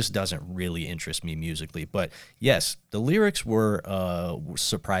 It just doesn't really interest me musically. But yes, the lyrics were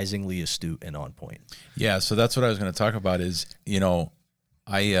surprisingly astute and on point. Yeah, so that's what I was going to talk about is, you know,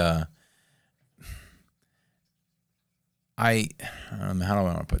 how do I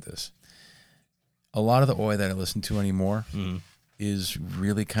want to put this? A lot of the oi that I listen to anymore is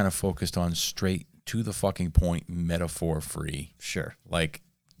really kind of focused on straight to the fucking point, metaphor free, Sure. like,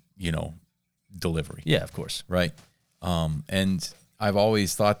 you know, delivery. Yeah, of course. Right. And I've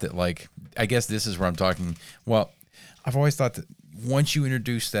always thought that, like, I guess this is where I'm talking. Well, I've always thought that once you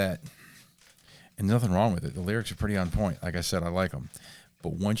introduce that, and nothing wrong with it, the lyrics are pretty on point. Like I said, I like them.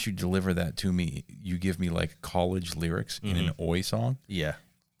 But once you deliver that to me, you give me like college lyrics in an oi song. Yeah.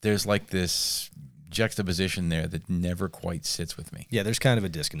 There's like this juxtaposition there that never quite sits with me. Yeah, there's kind of a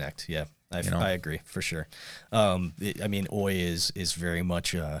disconnect. Yeah, You know? I agree for sure. I mean, oi is very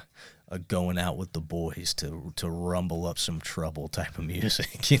much a going out with the boys to rumble up some trouble type of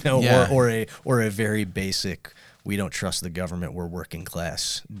music, you know, Yeah. or a very basic we don't trust the government, we're working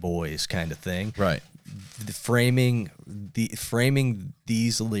class boys kind of thing. Right. Framing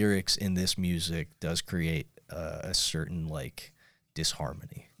these lyrics in this music does create a certain like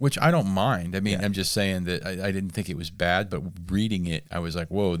disharmony. Which I don't mind. I mean, Yeah. I'm just saying that I didn't think it was bad, but reading it, I was like,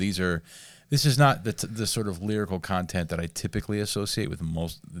 whoa, this is not the sort of lyrical content that I typically associate with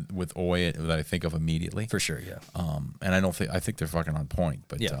oi that I think of immediately. For sure, yeah. And I think they're fucking on point,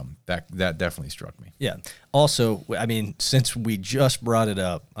 but Yeah. that definitely struck me. Yeah. Also, I mean, since we just brought it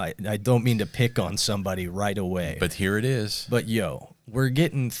up, I don't mean to pick on somebody right away. But here it is. But yo, we're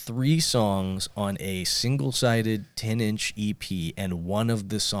getting 3 songs on a single-sided 10-inch EP, and one of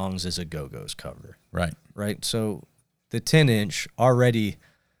the songs is a Go-Go's cover. Right. Right? So the 10-inch already,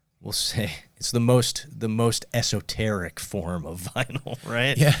 we'll say, it's the most esoteric form of vinyl,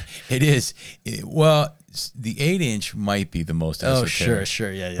 right? Yeah, it is. Well, the 8-inch might be the most Oh, esoteric.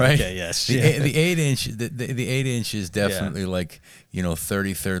 sure. Yeah. Right? Okay, yes. The, yeah. the 8-inch, the 8-inch is definitely like, you know,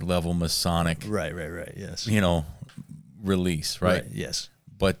 33rd level Masonic, Right, yes. you know, release, right? Yes.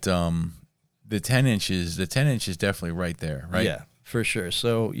 But the 10-inch is definitely right there, right? Yeah, for sure.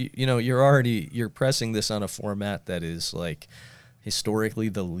 So you know, you're pressing this on a format that is like historically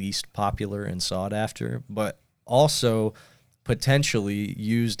the least popular and sought after, but also potentially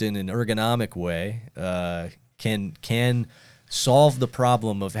used in an ergonomic way can solve the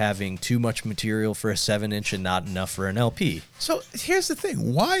problem of having too much material for a 7-inch and not enough for an LP. So here's the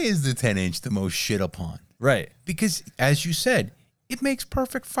thing: why is the 10-inch the most shit upon? Right. Because, as you said, it makes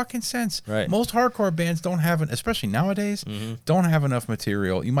perfect fucking sense. Right. Most hardcore bands don't have, especially nowadays, don't have enough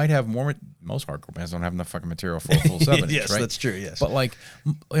material. You might have more. Most hardcore bands don't have enough fucking material for a full 7-inch, Yes, right? that's true. Yes. But like,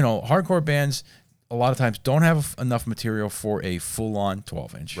 you know, hardcore bands a lot of times don't have enough material for a full-on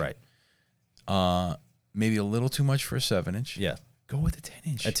 12-inch. Right. Maybe a little too much for a 7-inch. Yeah. Go with a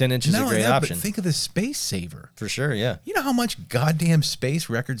 10-inch. A 10-inch is a great option. But think of the space saver. For sure. Yeah. You know how much goddamn space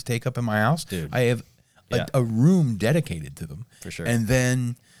records take up in my house? Dude. I have Yeah. a room dedicated to them. For sure. And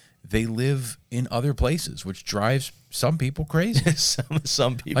then, they live in other places, which drives some people crazy.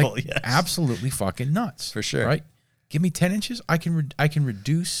 some people, like, yes, absolutely fucking nuts, for sure. Right? Give me 10 inches. I can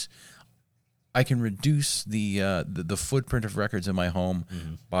reduce the footprint of records in my home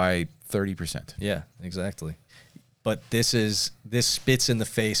by 30%. Yeah, exactly. But this spits in the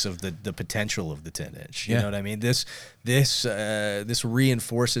face of the potential of the 10-inch. You know what I mean? This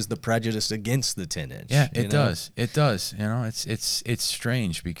reinforces the prejudice against the 10-inch. Yeah, it does. It does. You know, it's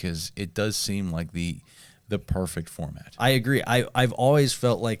strange because it does seem like the perfect format. I agree. I've always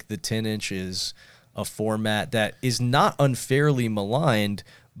felt like the 10-inch is a format that is not unfairly maligned,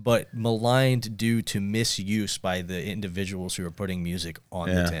 but maligned due to misuse by the individuals who are putting music on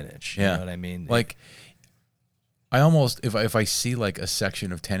the 10-inch. You know what I mean? Like, I almost, if I see like a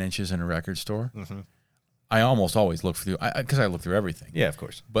section of 10 inches in a record store, I almost always look through, because I look through everything. Yeah, of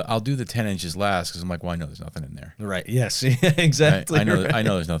course. But I'll do the 10 inches last because I'm like, well, I know there's nothing in there. Right. Yes. Exactly. I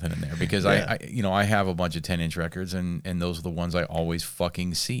know there's nothing in there because I have a bunch of 10-inch records and those are the ones I always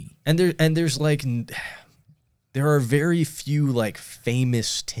fucking see. And there's like, there are very few like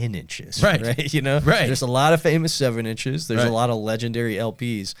famous 10 inches, right? You know, there's a lot of famous 7 inches. There's a lot of legendary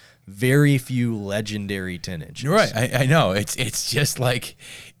LPs. Very few legendary 10 inches. Right. I know. It's just like,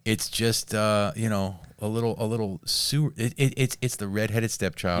 you know, a little sewer. It's the redheaded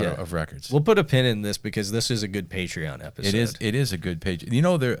stepchild of records. We'll put a pin in this because this is a good Patreon episode. It is a good page. You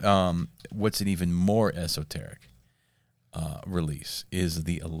know, what's an even more esoteric release is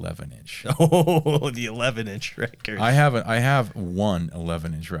the 11-inch. Oh, the 11-inch record. I have one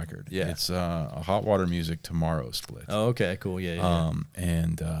 11-inch record. Yeah. It's a Hot Water Music Tomorrow split. Oh, okay, cool. Yeah.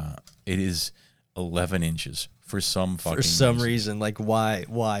 And it is 11 inches for some fucking reason. Like,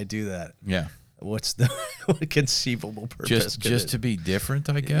 why do that? Yeah. What's the conceivable purpose? Just to be different,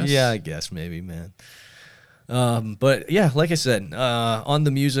 I guess. Yeah, I guess maybe, man. But yeah, like I said, on the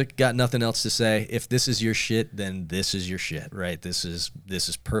music, got nothing else to say. If this is your shit, then this is your shit, right? This is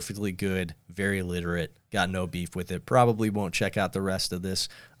perfectly good, very literate. Got no beef with it. Probably won't check out the rest of this,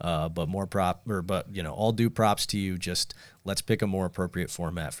 but you know, all due props to you. Just let's pick a more appropriate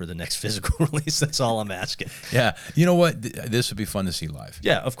format for the next physical release. That's all I'm asking. Yeah, you know what? This would be fun to see live.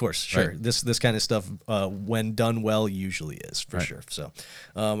 Yeah, of course, sure. Right. This kind of stuff, when done well, usually is for sure. So,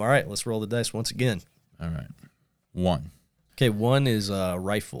 all right, let's roll the dice once again. All right. 1. Okay, 1 is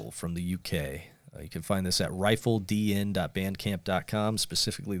Rifle from the UK. You can find this at rifledn.bandcamp.com.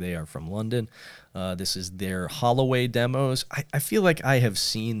 Specifically, they are from London. This is their Holloway demos. I feel like I have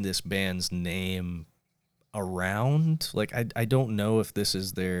seen this band's name around. Like, I don't know if this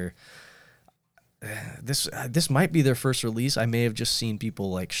is their... This might be their first release. I may have just seen people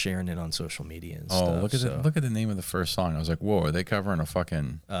like sharing it on social media and stuff. Look at the name of the first song. I was like, whoa, are they covering a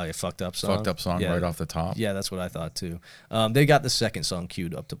fucking a fucked up song? Right off the top. Yeah, that's what I thought too. They got the second song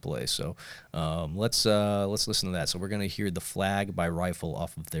queued up to play, so let's listen to that. So we're gonna hear "The Flag" by Rifle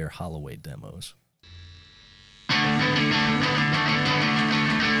off of their Holloway demos.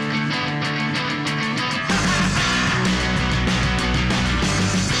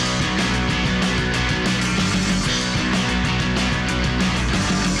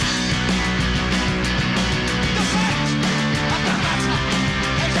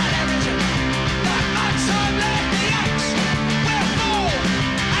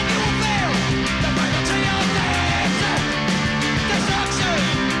 Destruction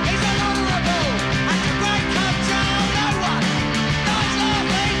is unhonorable, and the great come down. No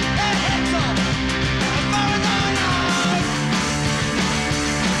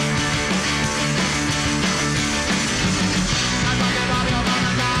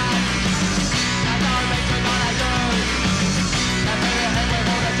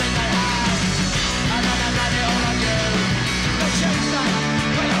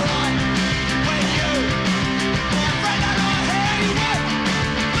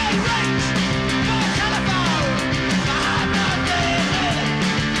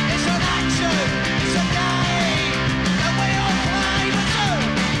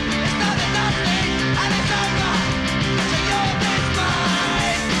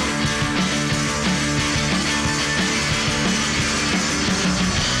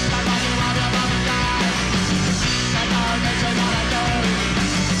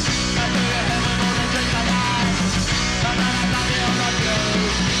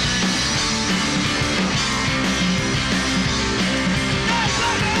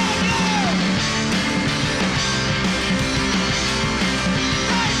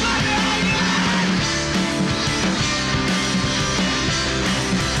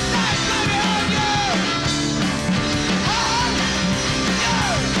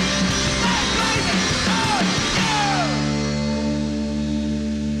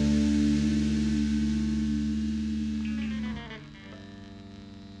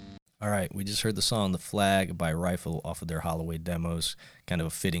right, we just heard the song The Flag by Rifle off of their Holloway demos. Kind of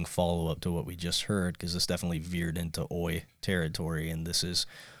a fitting follow-up to what we just heard, because this definitely veered into Oi territory, and this is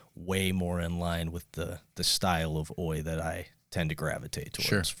way more in line with the style of Oi that I tend to gravitate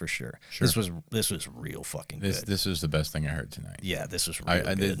towards, for sure. This was real fucking good. This was the best thing I heard tonight. Yeah, this was real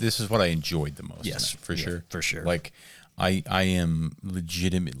good. This is what I enjoyed the most. Yes, tonight, sure. For sure. Like, I am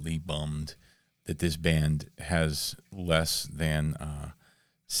legitimately bummed that this band has less than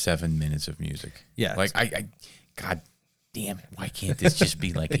 7 minutes of music. Yeah. Like, I God damn it, why can't this just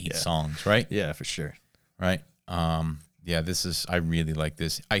be like 8 songs, right? Yeah, for sure. Right? Yeah, I really like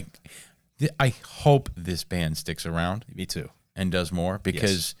this. I hope this band sticks around. Me too. And does more,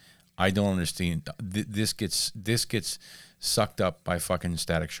 because I don't understand. This gets sucked up by fucking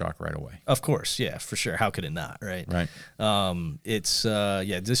Static Shock right away. Of course, yeah, for sure. How could it not, right? Right. It's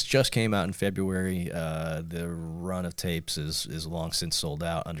this just came out in February. The run of tapes is long since sold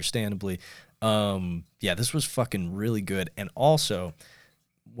out, understandably. This was fucking really good. And also,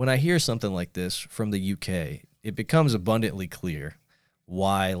 when I hear something like this from the UK, it becomes abundantly clear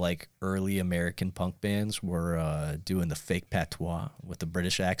why, like, early American punk bands were doing the fake patois with the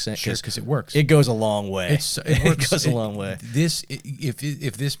British accent. Sure, because it works. It goes a long way. It works. It goes a long way.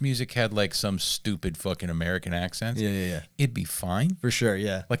 If this music had like some stupid fucking American accent, it'd be fine for sure.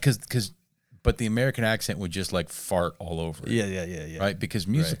 Yeah, like but the American accent would just like fart all over it. Yeah. Right, because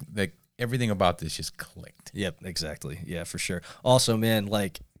music, like everything about this just clicked. Yep, exactly. Yeah, for sure. Also, man,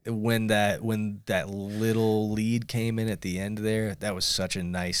 like, when that little lead came in at the end there, that was such a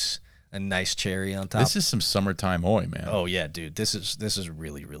nice cherry on top. This is some summertime Oi, man. Oh yeah, dude. This is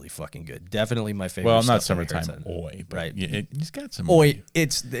really, really fucking good. Definitely my favorite. Well, not summertime Oi, but right? It's got some Oi.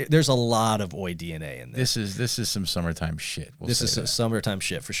 There's a lot of Oi DNA in this. This is some summertime shit. This is some summertime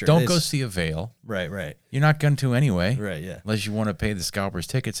shit for sure. Don't go see Avail. Right. You're not going to anyway. Right. Yeah. Unless you want to pay the scalpers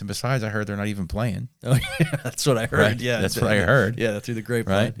tickets, and besides, I heard they're not even playing. Oh yeah, that's what I heard. Right? Yeah, that's what I heard. Yeah, through the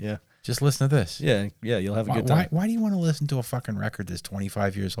grapevine. Right? Yeah. Just listen to this. Yeah, you'll have a good time. Why do you want to listen to a fucking record that's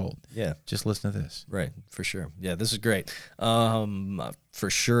 25 years old? Yeah. Just listen to this. Right, for sure. Yeah, this is great. For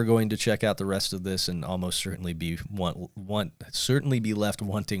sure going to check out the rest of this, and almost certainly be left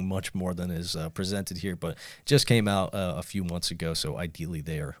wanting much more than is presented here, but it just came out a few months ago, so ideally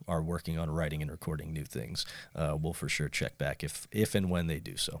they are working on writing and recording new things. We'll for sure check back if and when they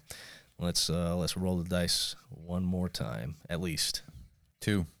do so. Let's roll the dice one more time, at least.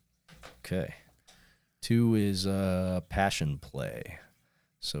 2. Okay. 2 is Passion Play.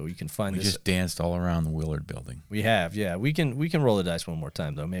 So you can find this. We just danced all around the Willard building. We have, yeah. We can roll the dice one more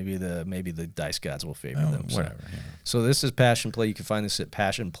time though. Maybe the dice gods will favor them. Whatever. So. Yeah. So this is Passion Play. You can find this at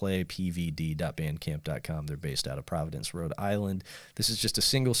passionplaypvd.bandcamp.com. They're based out of Providence, Rhode Island. This is just a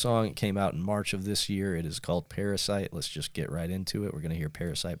single song. It came out in March of this year. It is called Parasite. Let's just get right into it. We're gonna hear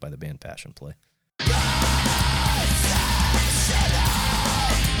Parasite by the band Passion Play.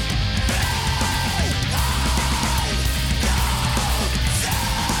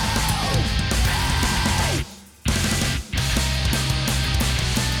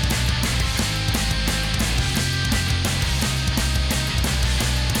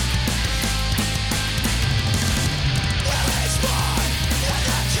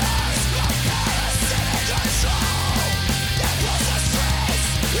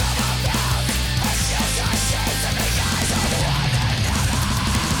 Of a mouth, a shield, a shades in the eyes of one another.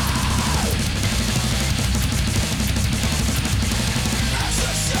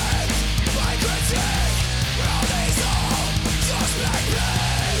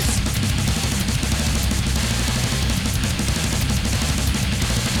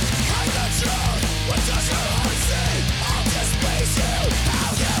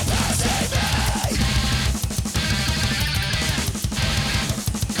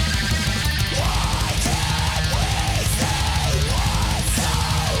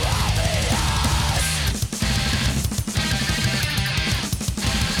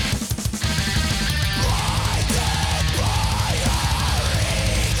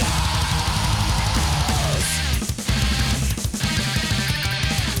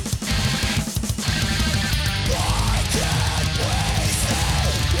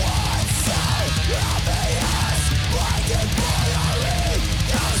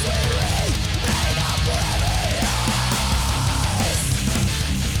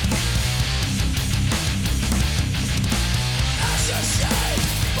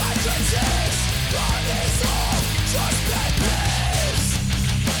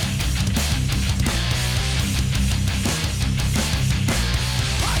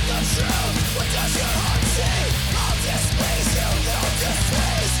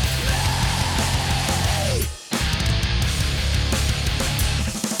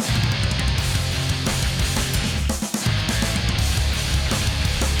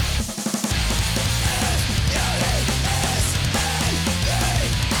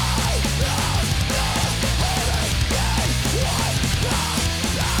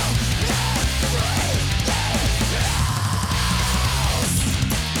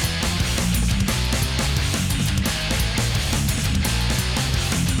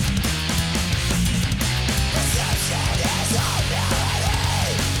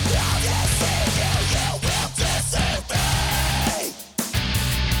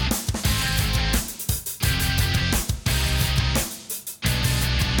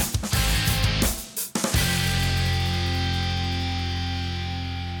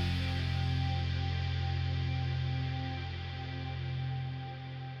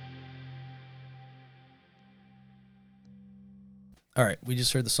 All right, we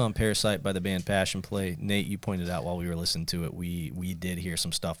just heard the song "Parasite" by the band Passion Play. Nate, you pointed out while we were listening to it, we did hear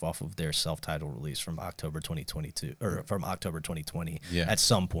some stuff off of their self-titled release from October 2022, or from October 2020. Yeah. At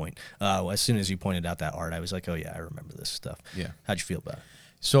some point, as soon as you pointed out that art, I was like, oh yeah, I remember this stuff. Yeah. How'd you feel about it?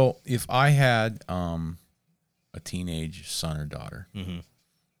 So if I had a teenage son or daughter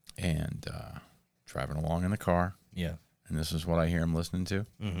and driving along in the car, Yeah. and this is what I hear him listening to,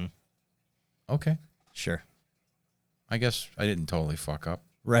 okay, Sure. I guess I didn't totally fuck up.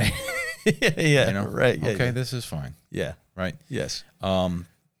 Right. Yeah. You know? Right. Yeah, okay, yeah. this is fine. Yeah. Right. Yes.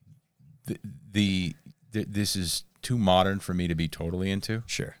 This is too modern for me to be totally into.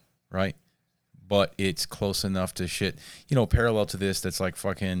 Sure. Right. But it's close enough to shit. You know, parallel to this, that's like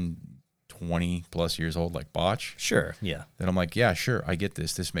fucking 20 plus years old, like Botch. Sure. Yeah. Then I'm like, yeah, sure, I get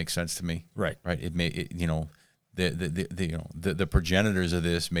this. This makes sense to me. Right. Right. It may, you know, the progenitors of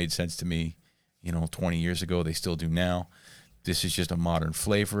this made sense to me, 20 years ago. They still do now. This is just a modern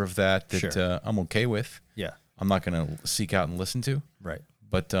flavor of that Sure. I'm okay with. Yeah. I'm not going to seek out and listen to, Right.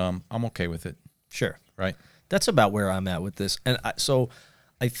 but I'm okay with it. Sure. Right. That's about where I'm at with this. And so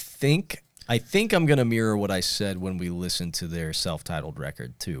I think I'm going to mirror what I said when we listened to their self-titled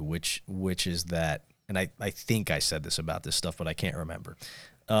record too, which is that, and I think I said this about this stuff, but I can't remember.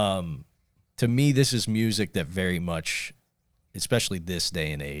 To me, this is music that very much, especially this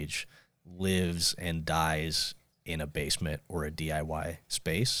day and age, lives and dies in a basement or a DIY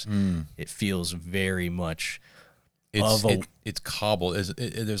space. It feels very much It's cobbled. I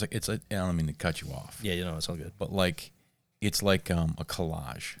don't mean to cut you off. Yeah, it's all good. But like, it's like a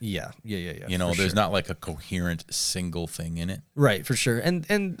collage. Yeah. There's sure. not like a coherent single thing in it. Right, for sure. And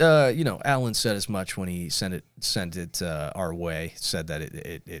Alan said as much when he sent it our way. Said that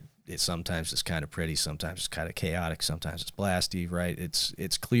it sometimes is kind of pretty, sometimes it's kind of chaotic, sometimes it's blasty. Right.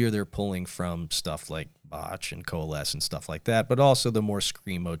 It's clear they're pulling from stuff like Botch and Coalesce and stuff like that, but also the more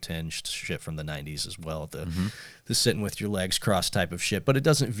screamo tinged shit from the 90s as well. The sitting with your legs crossed type of shit, but it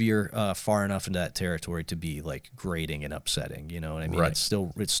doesn't veer far enough into that territory to be like grating and upsetting. You know what I mean? Right.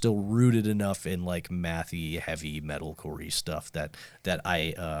 It's still rooted enough in like mathy, heavy metalcore stuff that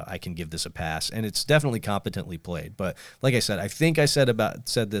I can give this a pass, and it's definitely competently played. But like I said, I think I said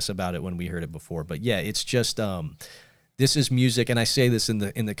this about it when we heard it before. But yeah, it's just this is music, and I say this in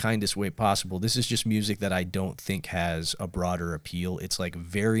the kindest way possible. This is just music that I don't think has a broader appeal. It's like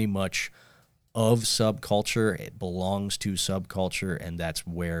very much of subculture. It belongs to subculture, and that's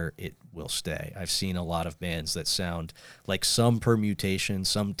where it will stay. I've seen a lot of bands that sound like some permutation,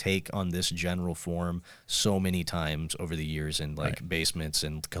 some take on this general form so many times over the years in like basements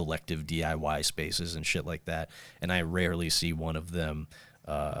and collective DIY spaces and shit like that. And I rarely see one of them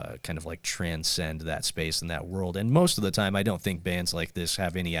kind of like transcend that space and that world. And most of the time, I don't think bands like this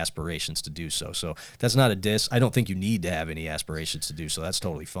have any aspirations to do so. So that's not a diss. I don't think you need to have any aspirations to do so. That's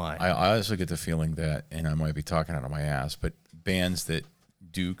totally fine. I also get the feeling that, and I might be talking out of my ass, but bands that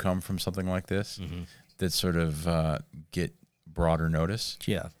do come from something like this, that sort of get broader notice,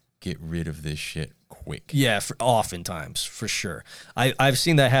 get rid of this shit quick. Yeah, oftentimes, for sure. I've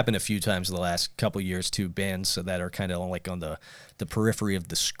seen that happen a few times in the last couple of years too. Bands that are kind of like on the periphery of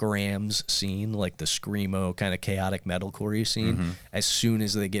the scrams scene, like the screamo kind of chaotic metalcore scene. As soon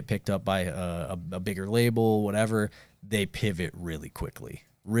as they get picked up by a bigger label, whatever, they pivot really quickly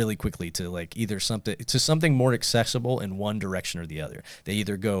to like either something more accessible in one direction or the other. They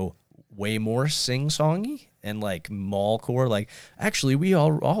either go way more sing-songy and like mallcore, like actually we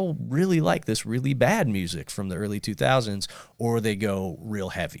all really like this really bad music from the early 2000s, or they go real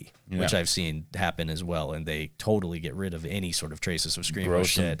heavy, which I've seen happen as well, and they totally get rid of any sort of traces of screamo Grow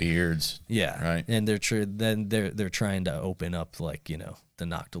shit. some beards. Yeah, right. And they're trying to open up like the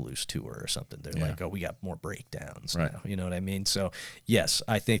Knocked Loose tour or something. They're like, oh, we got more breakdowns now. You know what I mean? So yes,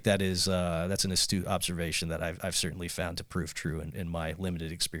 I think that's an astute observation that I've certainly found to prove true in my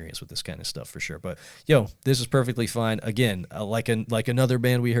limited experience with this kind of stuff for sure. But this is perfectly fine. Again, like another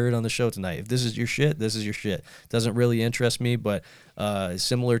band we heard on the show tonight. If this is your shit, this is your shit. Doesn't really interest me, but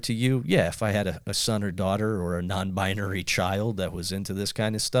similar to you, if I had a son or daughter or a non-binary child that was into this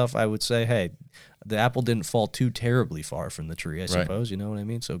kind of stuff, I would say, hey, the apple didn't fall too terribly far from the tree, I suppose. You know what I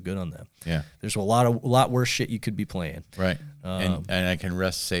mean? So good on them. Yeah. There's a lot worse shit you could be playing. Right. And I can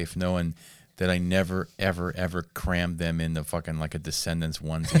rest safe knowing that I never, ever, ever crammed them in the fucking like a Descendants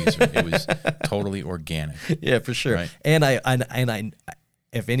onesies. It was totally organic. Yeah, for sure. Right? And I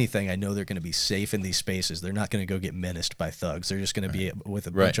if anything, I know they're going to be safe in these spaces. They're not going to go get menaced by thugs. They're just going to be with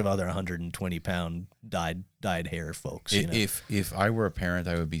a bunch of other 120-pound dyed hair folks. If I were a parent,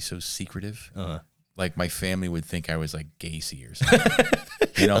 I would be so secretive like my family would think I was like Gacy or something.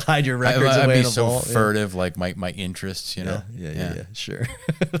 You know, hide your records I'd away be in a so vault. furtive, like my interests. You know, Yeah. Sure.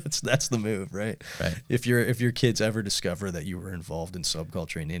 that's the move, right? Right. If your kids ever discover that you were involved in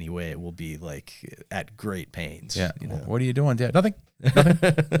subculture in any way, it will be like at great pains. Yeah. You know? What are you doing, Dad? Nothing.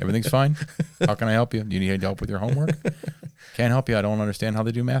 Everything's fine. How can I help you? Do you need help with your homework? Can't help you. I don't understand how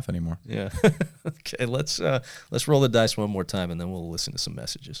they do math anymore. Yeah. Okay. Let's roll the dice one more time, and then we'll listen to some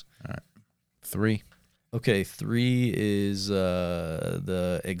messages. All right. 3. Okay, 3 is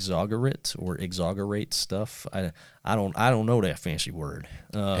the exogerate or exogerate stuff. I don't know that fancy word.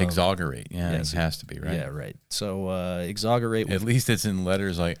 Exogerate. Yeah, yes, it has to be, right? Yeah, right. So exogerate. At least it's in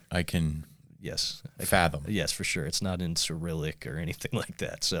letters I can yes, fathom. yes, for sure. It's not in Cyrillic or anything like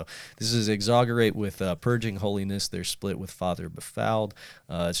that. So this is exogerate with purging holiness. They're split with Father Befouled.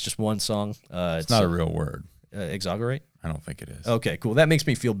 It's just one song. It's not a real word. Exogerate. I don't think it is. Okay, cool. That makes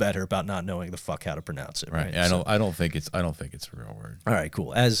me feel better about not knowing the fuck how to pronounce it. Right. Right. I don't think it's a real word. All right,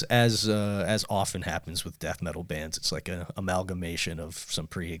 cool. As often happens with death metal bands, it's like an amalgamation of some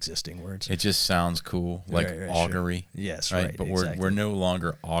pre-existing words. It just sounds cool, like Right, augury. Sure. Yes, right. right. But exactly. we're no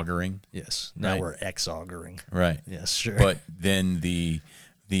longer auguring. Yes. Now right? we're ex-augering. Right. Yes, sure. But then the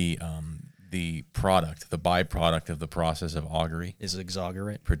product, the byproduct of the process of augury is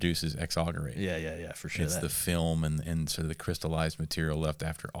exogerate. produces exogerate. Yeah, for sure. It's the film and sort of the crystallized material left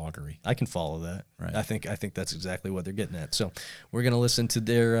after augury. I can follow that. Right. I think that's exactly what they're getting at. So we're gonna listen to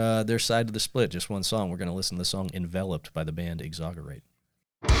their side of the split, just one song. We're gonna listen to the song "Enveloped" by the band Exogerate.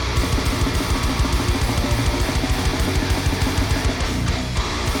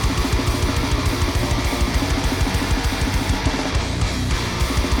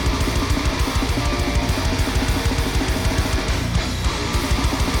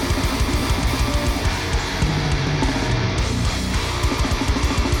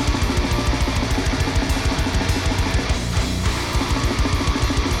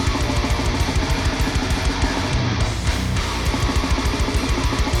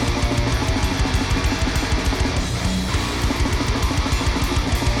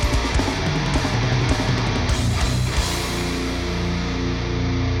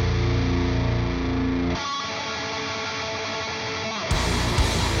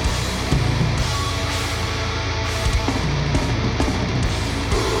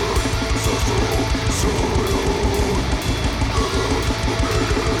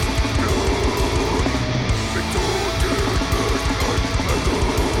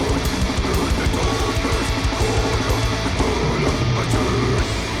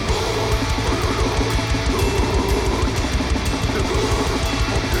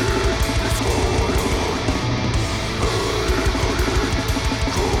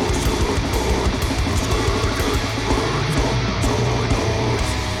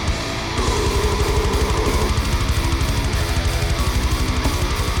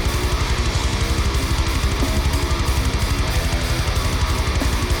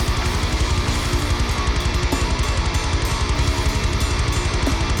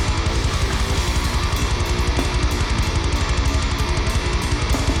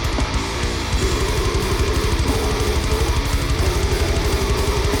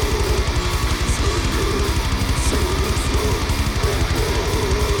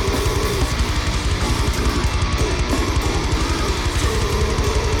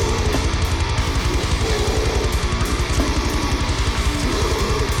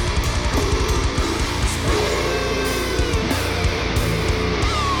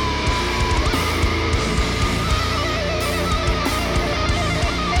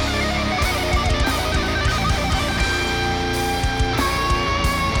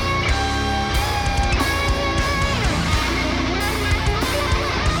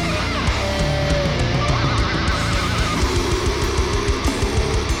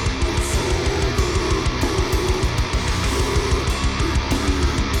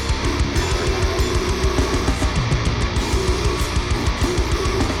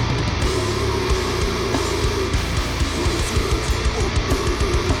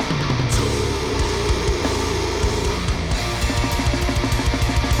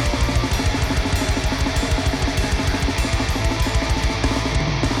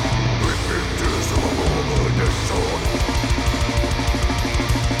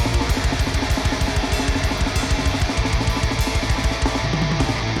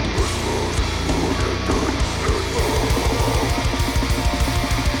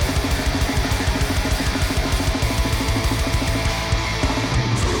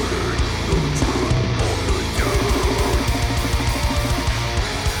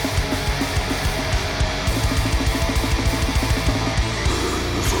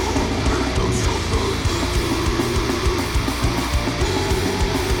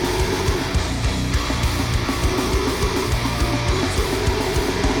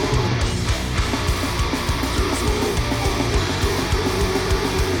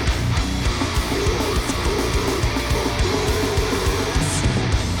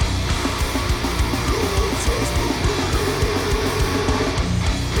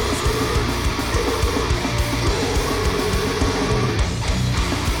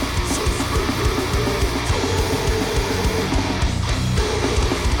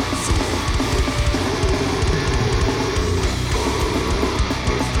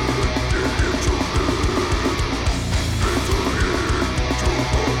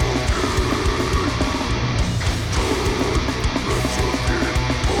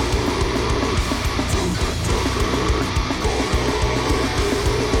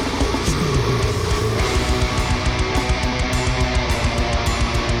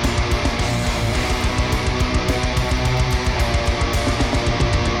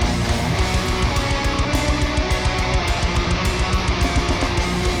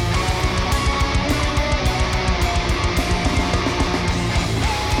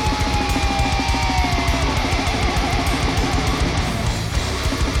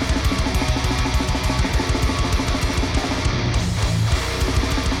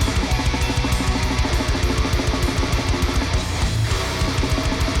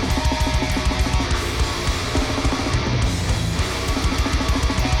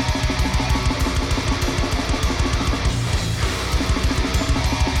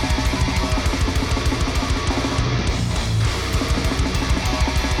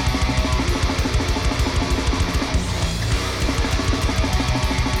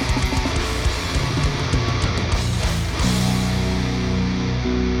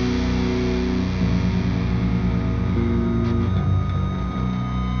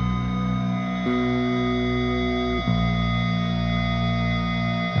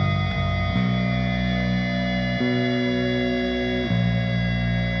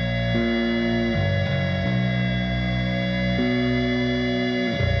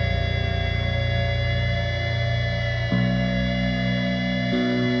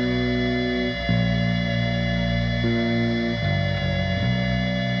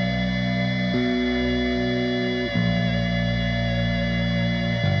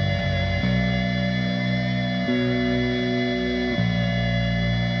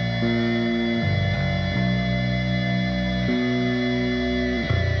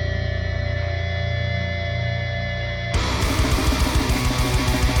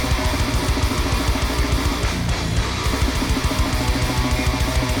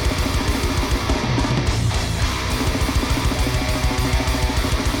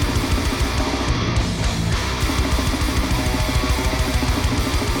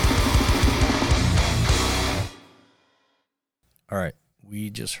 We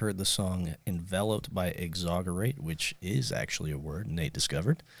just heard the song Enveloped by Exaggerate, which is actually a word Nate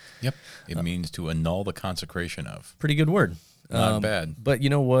discovered. Yep. It means to annul the consecration of. Pretty good word. Not bad. But you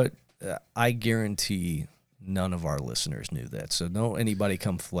know what? I guarantee none of our listeners knew that. So don't anybody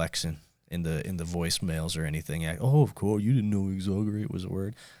come flexing in the voicemails or anything. Oh, of course, you didn't know exaggerate was a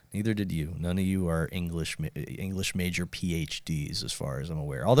word. Neither did you. None of you are English major PhDs, as far as I'm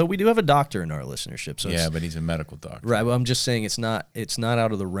aware. Although we do have a doctor in our listenership. So yeah, but he's a medical doctor. Right, but I'm just saying it's not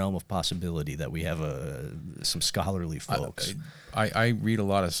out of the realm of possibility that we have some scholarly folks. I read a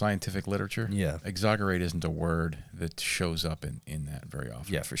lot of scientific literature. Yeah. Exaggerate isn't a word that shows up in that very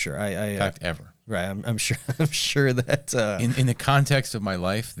often. Yeah, for sure. In fact, ever. Right, I'm sure. I'm sure that in the context of my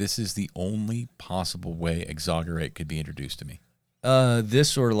life, this is the only possible way exaggerate could be introduced to me.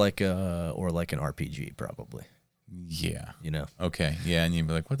 This or like an RPG probably. Yeah. You know. Okay. Yeah, and you'd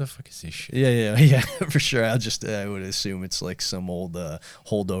be like, "What the fuck is this shit?" Yeah, for sure. I would assume it's like some old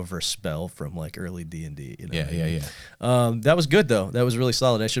holdover spell from like early D&D. You know? Yeah. That was good though. That was really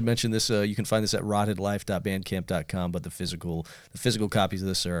solid. I should mention this. You can find this at rottedlife.bandcamp.com, but the physical copies of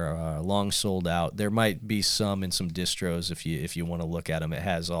this are long sold out. There might be some in some distros if you want to look at them. It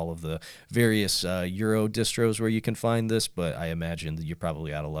has all of the various Euro distros where you can find this, but I imagine that you're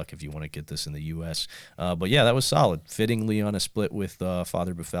probably out of luck if you want to get this in the U.S. But yeah, that was solid. Fittingly on a split with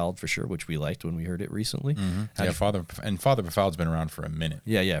Father Befouled for sure, which we liked when we heard it recently. Mm-hmm. Yeah, Father Befouled's been around for a minute.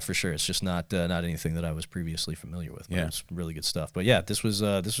 Yeah, for sure. It's just not anything that I was previously familiar with. But yeah, it's really good stuff. But yeah, this was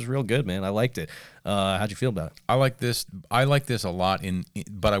real good, man. I liked it. How'd you feel about it? I like this a lot.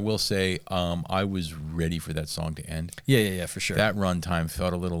 But I will say, I was ready for that song to end. Yeah, for sure. That runtime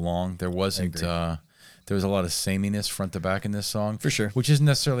felt a little long. There wasn't. There was a lot of sameness front to back in this song. For sure. Which isn't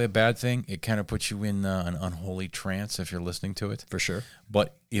necessarily a bad thing. It kind of puts you in an unholy trance if you're listening to it. For sure.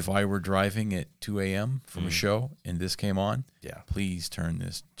 But if I were driving at 2 a.m. from a show and this came on, please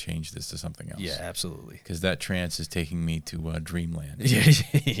change this to something else. Yeah, absolutely. Because that trance is taking me to dreamland.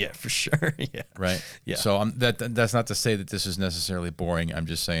 Yeah, for sure. Yeah. Right? Yeah. So that's not to say that this is necessarily boring. I'm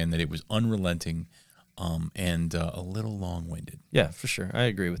just saying that it was unrelenting. And a little long-winded. Yeah, for sure. I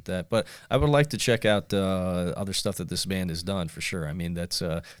agree with that. But I would like to check out other stuff that this band has done for sure. I mean, that's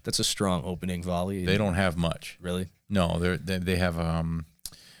a strong opening volley. They don't have much. Really? No, they have an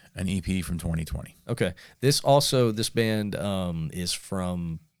EP from 2020. Okay. This band is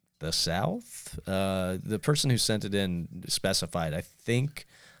from the South. The person who sent it in specified, I think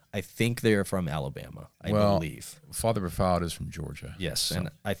they are from Alabama, I believe. Father Befouled is from Georgia. Yes, so. And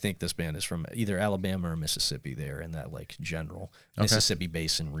I think this band is from either Alabama or Mississippi. They're in that like general Mississippi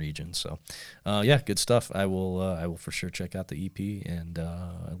Basin region. So, yeah, good stuff. I will for sure check out the EP, and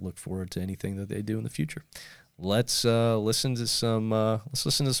I look forward to anything that they do in the future. Let's listen to some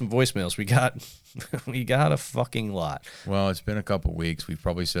voicemails. We got a fucking lot. Well, it's been a couple weeks. We've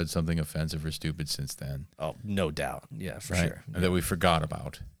probably said something offensive or stupid since then. Oh, no doubt. Yeah, for sure. That we forgot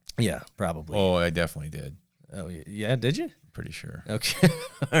about. Yeah, probably. Oh, I definitely did. Oh, yeah, did you? Pretty sure. Okay.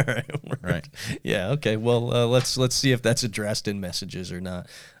 All right. Right. Yeah, okay. Well, let's see if that's addressed in messages or not,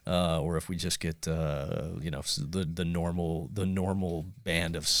 or if we just get the normal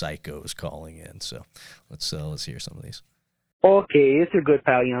band of psychos calling in. So let's hear some of these. Okay, it's your good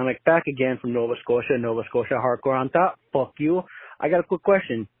pal Yannick back again from Nova Scotia Hardcore on top. Fuck you. I got a quick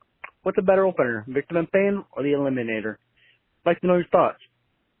question. What's a better opener, Victim in Pain or The Eliminator? I'd like to know your thoughts.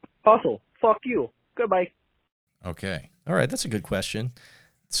 Also, fuck you. Goodbye. Okay. All right, that's a good question.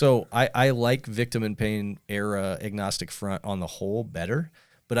 So I like Victim in Pain era Agnostic Front on the whole better,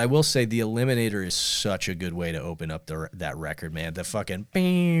 but I will say The Eliminator is such a good way to open up that record, man. The fucking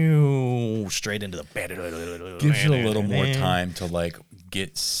straight into the gives you a little more time to like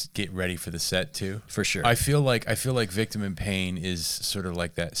get ready for the set too. For sure. I feel like Victim in Pain is sort of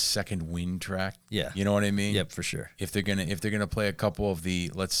like that second wind track. Yeah. You know what I mean? Yep, for sure. If they're gonna play a couple of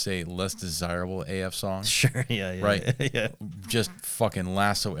the, let's say, less desirable AF songs. Sure. Yeah. Right. Yeah. Just fucking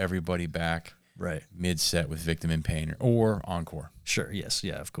lasso everybody back. Right. Mid set with Victim in Pain or encore. Sure. Yes.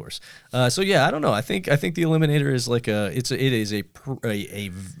 Yeah. Of course. So yeah, I don't know. I think the Eliminator is like a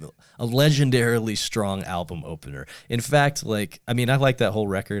legendarily strong album opener. In fact, like I like that whole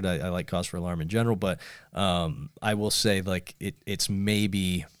record. I like Cause for Alarm in general, but I will say like it's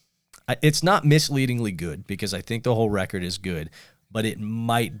maybe it's not misleadingly good because I think the whole record is good, but it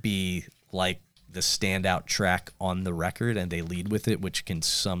might be like the standout track on the record, and they lead with it, which can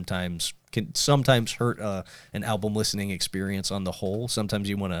sometimes hurt an album listening experience on the whole. Sometimes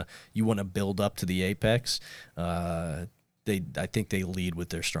you want to build up to the apex. I think they lead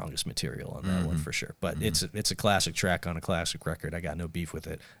with their strongest material on that one for sure. But it's a classic track on a classic record. I got no beef with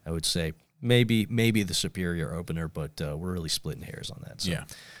it. I would say maybe the superior opener, but we're really splitting hairs on that. So. Yeah.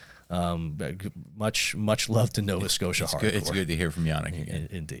 Much love to Nova Scotia Hardcore. It's good to hear from Yannick again.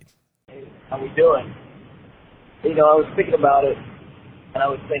 Indeed. How we doing? You know, I was thinking about it, and I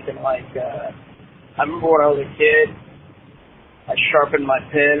was thinking, like, I remember when I was a kid, I sharpened my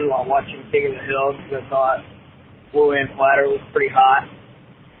pen while watching King of the Hill because I thought Blue Ann Platter was pretty hot.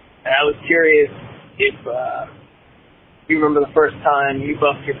 And I was curious if you remember the first time you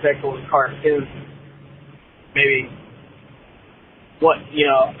buffed your pickle with cartoons, maybe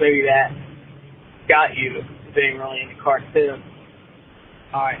maybe that got you being really into cartoons.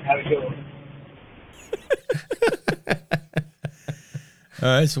 All right, have a good one. All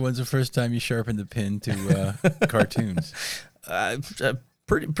right, so when's the first time you sharpened the pen to cartoons?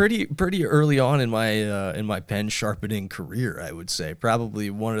 Pretty early on in my pen sharpening career, I would say. Probably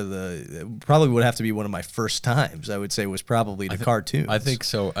would have to be one of my first times. I would say was probably the cartoons. I think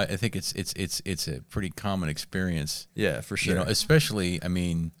so. I think it's a pretty common experience. Yeah, for sure. You know, especially, I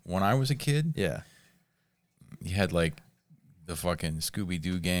mean, when I was a kid, yeah, you had like the fucking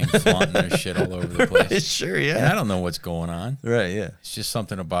Scooby-Doo gang flaunting their shit all over the place. Right, sure, yeah. And I don't know what's going on. Right, yeah. It's just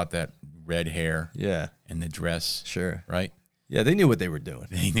something about that red hair, yeah, and the dress, sure, right? Yeah, they knew what they were doing.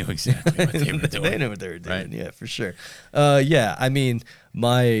 They knew exactly what they were doing. They knew what they were doing. Right? Yeah, for sure. Yeah, I mean,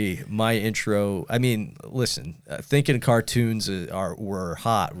 my intro. I mean, listen, thinking cartoons were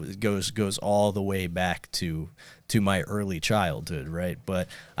hot goes all the way back to my early childhood, right? But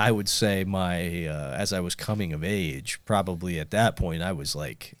I would say as I was coming of age, probably at that point, I was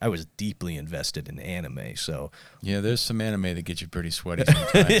deeply invested in anime. So yeah, there's some anime that gets you pretty sweaty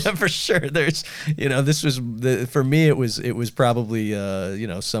sometimes. yeah, for sure. There's, this was for me. It was probably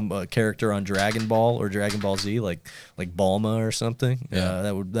some character on Dragon Ball or Dragon Ball Z, like Bulma or something. Yeah,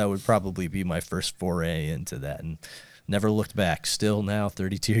 that would probably be my first foray into that, and never looked back. Still now,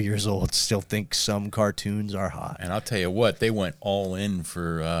 32 years old, still think some cartoons are hot. And I'll tell you what, they went all in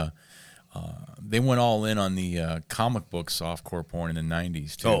for. They went all in on the comic book softcore porn in the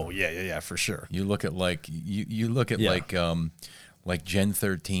 90s too. Oh yeah, for sure. You look at like like Gen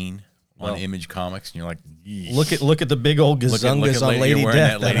 13 on Image Comics, and you're like, yeesh. Look at the big old gazungas on Lady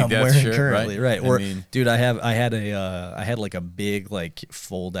Death that I'm wearing shirt, currently, right? Or, I mean, dude, I had like a big like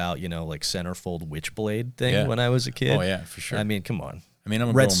fold out, like centerfold Witchblade thing when I was a kid. Oh yeah, for sure. I mean, come on. I mean, I'm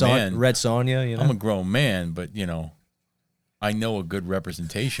a grown man. Red Sonja, I'm a grown man, but I know a good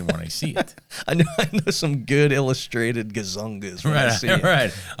representation when I see it. I know some good illustrated gazungas when I see it.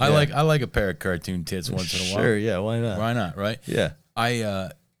 Right. Yeah. I like a pair of cartoon tits once in a while. Sure, yeah, why not? Why not, right? Yeah.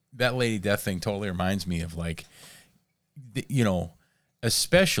 That Lady Death thing totally reminds me of like,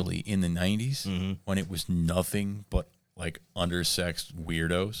 especially in the 90s when it was nothing but like undersexed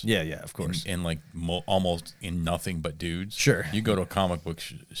weirdos. Yeah, of course. And like almost in nothing but dudes. Sure. You go to a comic book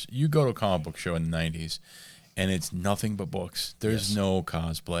show in the 90s and it's nothing but books. There's no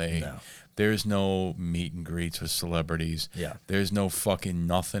cosplay. No. There's no meet and greets with celebrities. Yeah. There's no fucking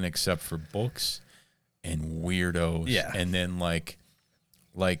nothing except for books and weirdos. Yeah. And then like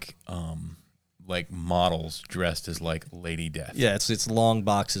models dressed as like Lady Death. Yeah, it's long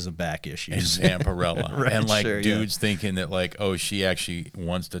boxes of back issues. And Vampirella. Right, and like sure, dudes thinking that like, oh, she actually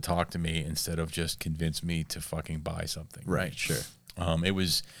wants to talk to me instead of just convince me to fucking buy something. Right, sure. It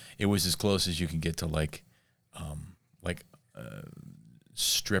was as close as you can get to like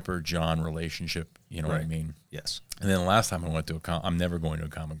stripper John relationship, you know what I mean? Yes. And then the last time I went to I'm never going to a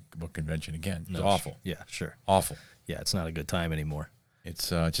comic book convention again. It's awful. Yeah, sure. Awful. Yeah, it's not a good time anymore. It's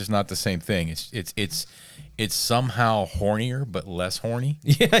just not the same thing. It's somehow hornier but less horny.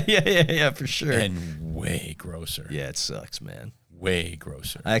 Yeah, for sure. And way grosser. Yeah, it sucks, man. Way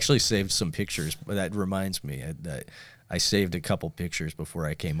grosser. I actually saved some pictures, but that reminds me, I saved a couple pictures before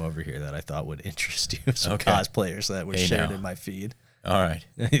I came over here that I thought would interest you. Some cosplayers that were shared in my feed. All right.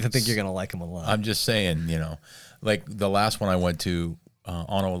 I think you're gonna like them a lot. I'm just saying, like the last one I went to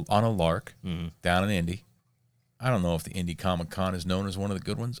on a lark down in Indy. I don't know if the Indie Comic Con is known as one of the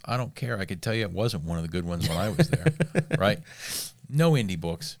good ones. I don't care. I could tell you it wasn't one of the good ones when I was there, right? No indie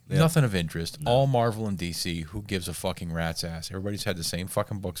books, nothing of interest, all Marvel and DC. Who gives a fucking rat's ass? Everybody's had the same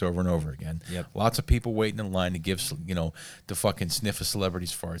fucking books over and over again. Yep. Lots of people waiting in line to give, to fucking sniff a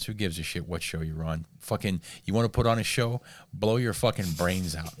celebrity's farts. Who gives a shit what show you're on? Fucking, you want to put on a show? Blow your fucking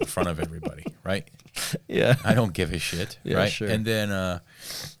brains out in front of everybody, right? Yeah. I don't give a shit, right? Sure. And then on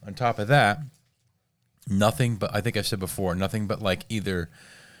top of that, nothing but, I think I've said before, nothing but like either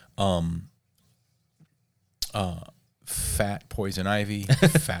fat Poison Ivy,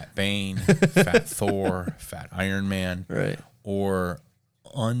 fat Bane, fat Thor, fat Iron Man, Right. or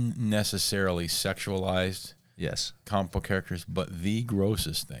unnecessarily sexualized Yes. comic book characters. But the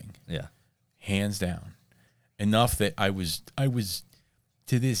grossest thing Yeah. hands down. Enough that I was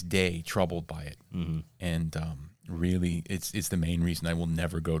to this day troubled by it, and really, it's the main reason I will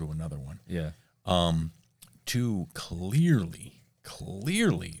never go to another one. Yeah. Two clearly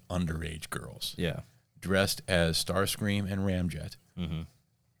underage girls. Yeah. Dressed as Starscream and Ramjet.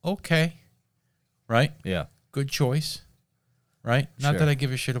 Okay. Right? Yeah. Good choice. Right? Not that I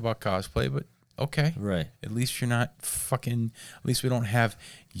give a shit about cosplay, but okay. Right. At least you're not fucking, at least we don't have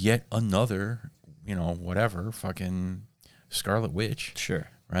yet another, whatever, fucking Scarlet Witch. Sure.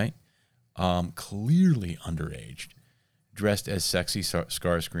 Right? Clearly underaged. Dressed as sexy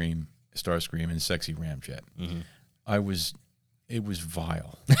Starscream and sexy Ramjet. It was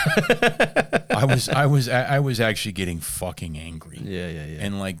vile. I was actually getting fucking angry. Yeah.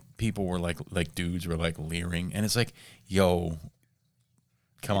 And like people were like dudes were like leering, and it's like, yo,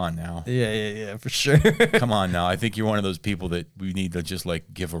 come on now. Yeah, for sure. Come on now. I think you're one of those people that we need to just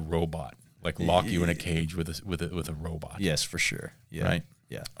like give a robot, like lock you in a cage with a robot. Yes, for sure. Yeah. Right?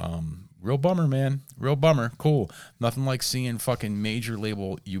 Yeah. Real bummer, man. Real bummer. Cool. Nothing like seeing fucking major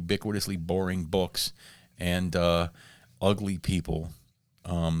label ubiquitously boring books and ugly people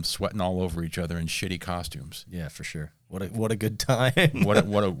sweating all over each other in shitty costumes. Yeah, for sure. What a good time.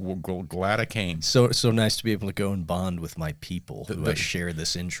 Glad I came. So nice to be able to go and bond with my people who I share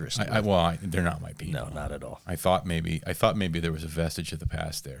this interest with. They're not my people. No, not at all. I thought maybe there was a vestige of the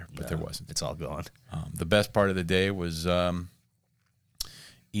past there, but there wasn't. It's all gone. The best part of the day was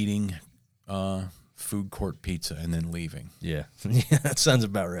eating food court pizza and then leaving. Yeah, that sounds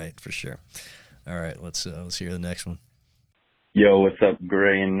about right for sure. All right, let's hear the next one. Yo, what's up,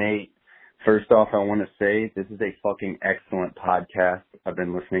 Gray and Nate? First off, I want to say this is a fucking excellent podcast. I've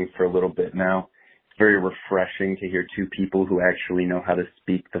been listening for a little bit now. It's very refreshing to hear two people who actually know how to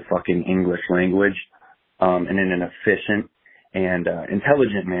speak the fucking English language, and in an efficient and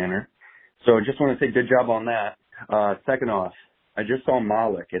intelligent manner. So I just want to say good job on that. Second off, I just saw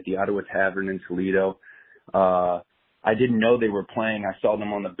Malik at the Ottawa Tavern in Toledo. I didn't know they were playing. I saw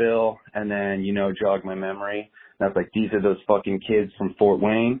them on the bill and then, jogged my memory. And I was like, these are those fucking kids from Fort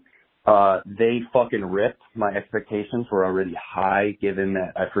Wayne. They fucking ripped. My expectations were already high given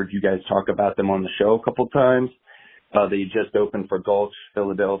that I've heard you guys talk about them on the show a couple times. They just opened for Gulch,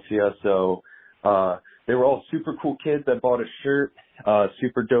 Philadelphia. So, they were all super cool kids. I bought a shirt,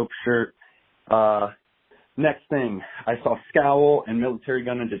 super dope shirt. Next thing, I saw Scowl and Military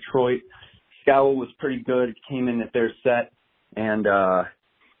Gun in Detroit. Scowl was pretty good. It came in at their set, and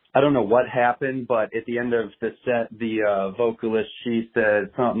I don't know what happened, but at the end of the set, the vocalist, she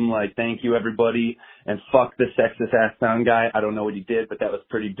said something like, thank you, everybody, and fuck the sexist ass sound guy. I don't know what he did, but that was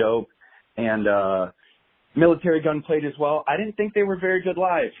pretty dope. And Military Gun played as well. I didn't think they were very good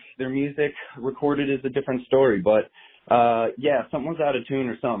live. Their music recorded is a different story, but yeah, something was out of tune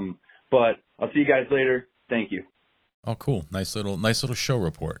or something. But I'll see you guys later. Thank you. Oh, cool. Nice little show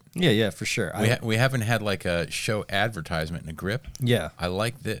report. Yeah, for sure. We haven't had like a show advertisement in a grip. Yeah. I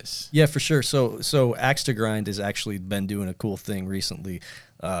like this. Yeah, for sure. So Axe to Grind has actually been doing a cool thing recently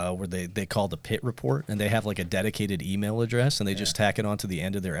where they call the Pit Report, and they have like a dedicated email address, and they just tack it onto the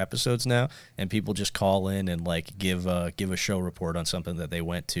end of their episodes now, and people just call in and like give a show report on something that they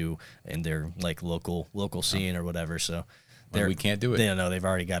went to in their like local scene or whatever. So we can't do it. They've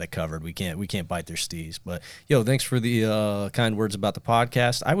already got it covered. We can't bite their steez. But thanks for the kind words about the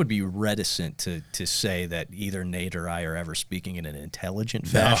podcast. I would be reticent to say that either Nate or I are ever speaking in an intelligent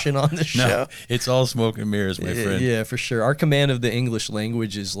fashion on the show. No, it's all smoke and mirrors, my friend. Yeah, for sure. Our command of the English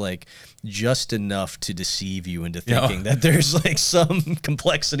language is like just enough to deceive you into thinking that there's like some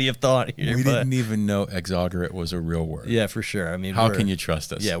complexity of thought here. We didn't even know exaggerate was a real word. Yeah, for sure. I mean, how can you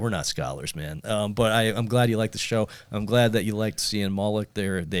trust us? Yeah, we're not scholars, man. But I'm glad you like the show. I'm glad that you liked seeing Moloch.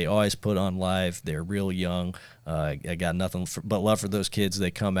 They always put on live. They're real young. I got nothing but love for those kids.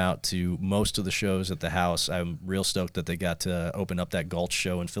 They come out to most of the shows at the house. I'm real stoked that they got to open up that Gulch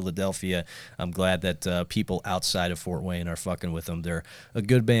show in Philadelphia. I'm glad that people outside of Fort Wayne are fucking with them. They're a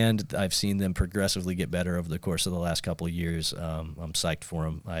good band. I've seen them progressively get better over the course of the last couple of years. I'm psyched for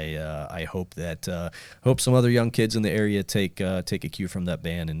them. I hope that hope some other young kids in the area take a cue from that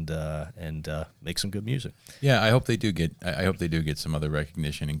band and make some good music. Yeah, I hope they do get some other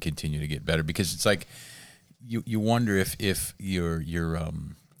recognition and continue to get better, because it's like you wonder if your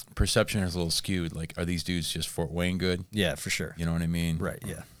perception is a little skewed. Like, are these dudes just Fort Wayne good? Yeah, for sure. You know what I mean? Right.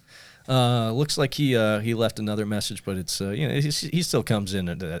 Yeah. Looks like he left another message, but it's he still comes in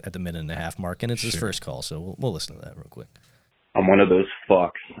at the minute and a half mark, and it's his first call, so we'll listen to that real quick. I'm one of those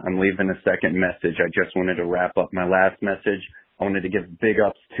fucks. I'm leaving a second message. I just wanted to wrap up my last message. I wanted to give big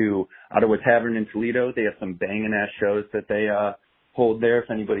ups to Ottawa Tavern in Toledo. They have some banging ass shows that they hold there if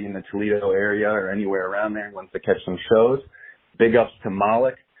anybody in the Toledo area or anywhere around there wants to catch some shows. Big ups to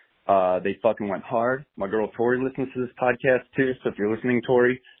Malik. They fucking went hard. My girl Tori listens to this podcast too, so if you're listening,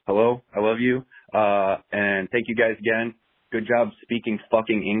 Tori, hello, I love you. And thank you guys again. Good job speaking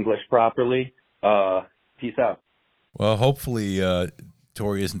fucking English properly. Peace out. Well, hopefully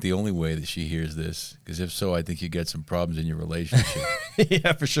Tori isn't the only way that she hears this, because if so, I think you get some problems in your relationship.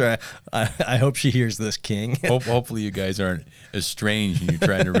 Yeah, for sure. I hope she hears this, King. Hopefully you guys aren't estranged and you're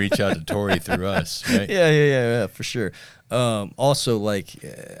trying to reach out to Tori through us, right? Yeah, for sure. Also, like,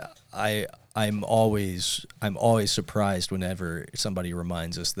 I'm always surprised whenever somebody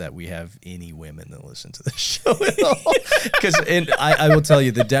reminds us that we have any women that listen to the show at all. Because I will tell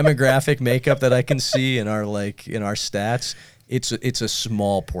you, the demographic makeup that I can see in our stats, it's a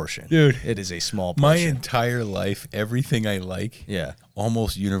small portion, dude. It is a small My portion. entire life, everything I like,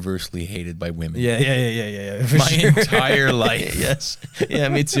 almost universally hated by women. Yeah. My entire life. Yes. Yeah,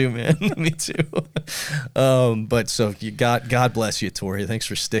 me too, man. Me too. But so God bless you, Tori. Thanks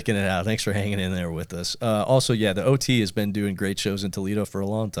for sticking it out. Thanks for hanging in there with us. Also, the OT has been doing great shows in Toledo for a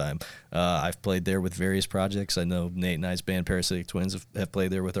long time. I've played there with various projects. I know Nate and I's band Parasitic Twins have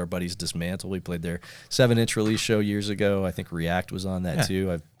played there with our buddies Dismantle. We played their 7-inch release show years ago. I think React was on that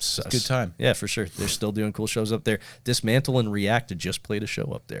too. Good time. Yeah, for sure. They're still doing cool shows up there. Dismantle and React just played a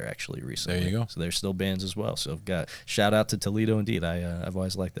show up there actually recently. There you go. So they're still bands as well. So got shout out to Toledo indeed. I've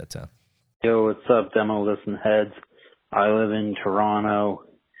always liked that town. Yo, what's up, Demo Listen Heads? I live in Toronto.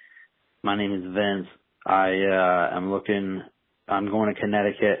 My name is Vince. I'm going to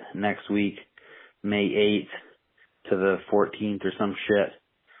Connecticut next week, May 8th to the 14th or some shit.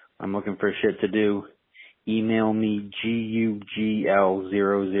 I'm looking for shit to do. Email me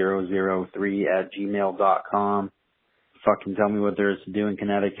gugl0003@gmail.com. Fucking tell me what there is to do in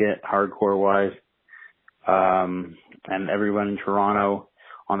Connecticut, hardcore wise. And everyone in Toronto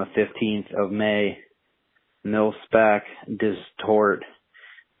on the 15th of May, Milspec, Distort,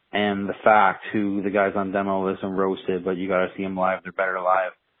 and The Fact, who the guys on Demo Listen roasted, but you gotta see them live. They're better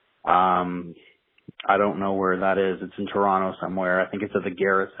live. I don't know where that is. It's in Toronto somewhere. I think it's at the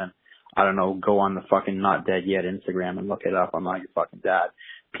Garrison. I don't know. Go on the fucking Not Dead Yet Instagram and look it up. I'm not your fucking dad.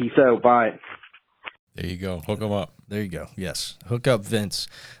 Peace out. Bye. There you go. Hook them up. There you go. Yes. Hook up Vince.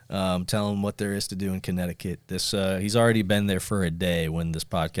 Tell him what there is to do in Connecticut. He's already been there for a day when this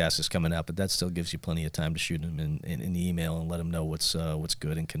podcast is coming out, but that still gives you plenty of time to shoot him in email and let him know what's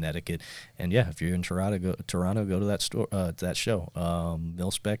good in Connecticut. And yeah, if you're in Toronto, go to that show.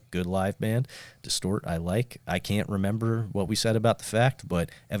 Milspec, good live band. Distort, I like. I can't remember what we said about The Fact, but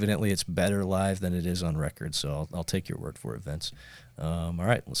evidently it's better live than it is on record. So I'll take your word for it, Vince. All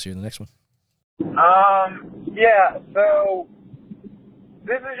right, we'll see you in the next one. So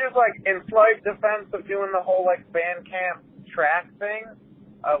this is just like in slight defense of doing the whole like Bandcamp track thing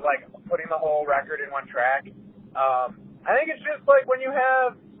of like putting the whole record in one track. I think it's just like when you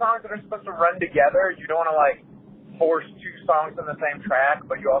have songs that are supposed to run together, you don't want to like force two songs in the same track,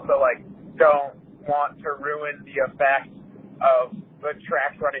 but you also like don't want to ruin the effect of the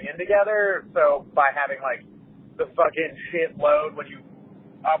tracks running in together. So by having like the fucking shit load when you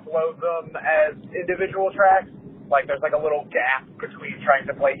upload them as individual tracks, like there's like a little gap between trying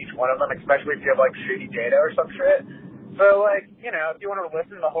to play each one of them, especially if you have like shitty data or some shit. So like, you know, if you want to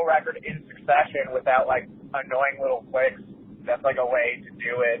listen to the whole record in succession without like annoying little clicks, that's like a way to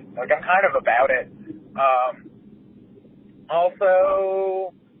do it. Like I'm kind of about it.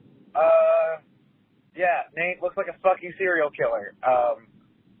 Nate looks like a fucking serial killer.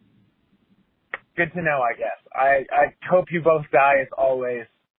 Good to know, I guess. I hope you both die as always.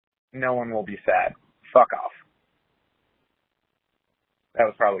 No one will be sad. Fuck off. That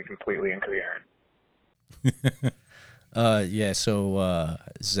was probably completely incoherent. So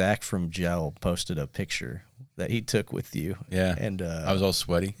Zach from Gel posted a picture that he took with you. Yeah. And I was all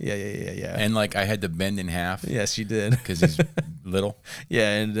sweaty. Yeah. And like I had to bend in half. Yes, you did. Because he's little.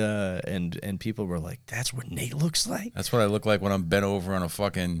 Yeah, and people were like, "That's what Nate looks like." That's what I look like when I'm bent over on a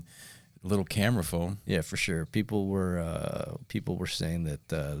fucking little camera phone. Yeah, for sure. People were saying that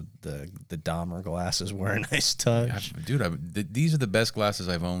the Dahmer glasses were a nice touch. These are the best glasses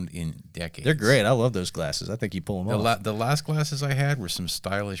I've owned in decades. They're great. I love those glasses. I think you pull them off. The last glasses I had were some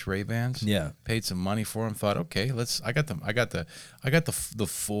stylish Ray-Bans. Yeah, paid some money for them. Thought, okay, I got the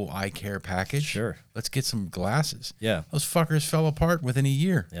full eye care package. Sure, let's get some glasses. Yeah, those fuckers fell apart within a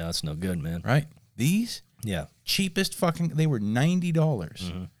year. Yeah, that's no good, man. Right? These, cheapest fucking. They were $90.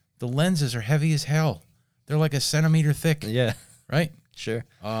 Mm-hmm. The lenses are heavy as hell. They're like a centimeter thick. Yeah. Right? Sure.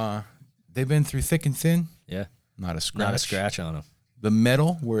 They've been through thick and thin. Yeah. Not a scratch. Not a scratch on them. The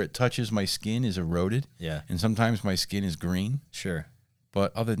metal where it touches my skin is eroded. Yeah. And sometimes my skin is green. Sure.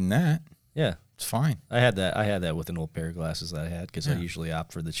 But other than that, yeah, it's fine. I had that with an old pair of glasses that I had because I Yeah. usually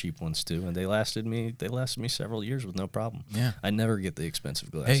opt for the cheap ones too, and they lasted me several years with no problem. Yeah. I never get the expensive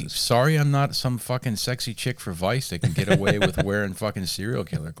Hey, glasses. sorry I'm not some fucking sexy chick for Vice that can get away with wearing fucking serial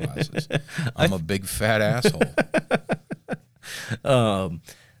killer glasses. I'm a big fat asshole.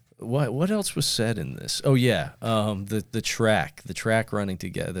 What else was said in this? Oh yeah, the track running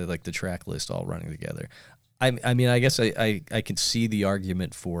together, like the track list all running together. I mean, I guess I can see the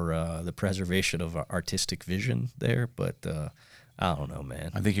argument for the preservation of artistic vision there, but I don't know,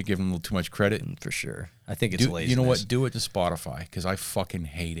 man. I think you're giving them a little too much credit. For sure. I think it's laziness. You know what? Do it to Spotify because I fucking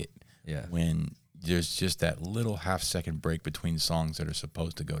hate it. Yeah. When there's just that little half-second break between songs that are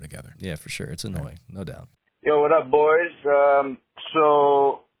supposed to go together. Yeah, for sure. It's annoying, no doubt. Yo, what up, boys?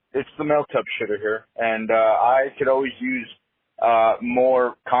 So it's the Mail Tub Shitter here, and I could always use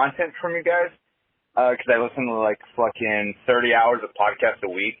more content from you guys because I listen to like fucking 30 hours of podcasts a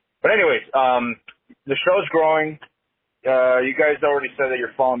week. But anyways, the show's growing. You guys already said that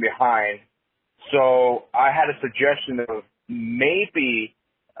you're falling behind, so I had a suggestion of maybe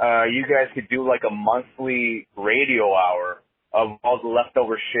you guys could do like a monthly radio hour of all the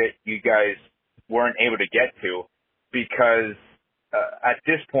leftover shit you guys weren't able to get to, because at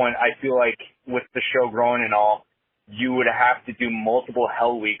this point I feel like with the show growing and all, you would have to do multiple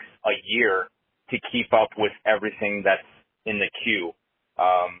Hell Weeks a year to keep up with everything that's in the queue.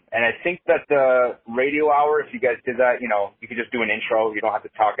 And I think that the radio hour, if you guys did that, you know, you could just do an intro. You don't have to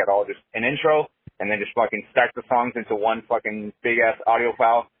talk at all, just an intro, and then just fucking stack the songs into one fucking big ass audio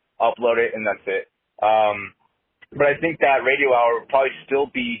file, upload it, and that's it. But I think that radio hour would probably still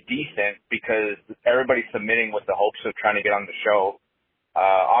be decent because everybody's submitting with the hopes of trying to get on the show.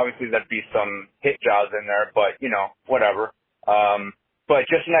 Obviously there'd be some hit jobs in there, but you know, whatever. But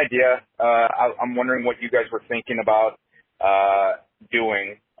just an idea. I'm wondering what you guys were thinking about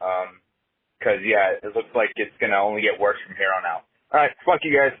doing. Cause yeah, it looks like it's going to only get worse from here on out. All right. Fuck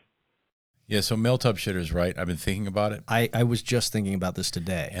you guys. Yeah, so Mail Tub Shitter's right. I've been thinking about it. I was just thinking about this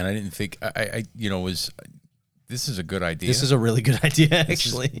today. And I didn't think, this is a good idea. This is a really good idea,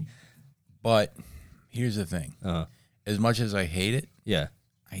 actually. But here's the thing. As much as I hate it, yeah,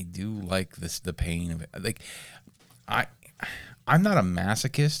 I do like the pain of it. Like, I'm not a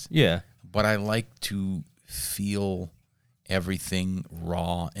masochist. Yeah. But I like to feel everything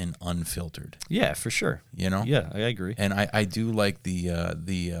raw and unfiltered. Yeah, for sure. You know? Yeah, I agree. And I do like the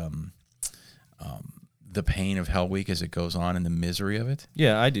pain of Hell Week as it goes on and the misery of it.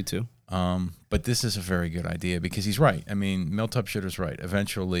 Yeah, I do too. But this is a very good idea because he's right. I mean, Mail Tub Shitter's right.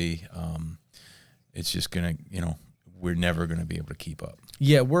 Eventually, it's just gonna, we're never gonna be able to keep up.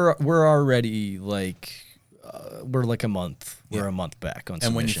 Yeah, we're already like we're like a month. We're a month back on.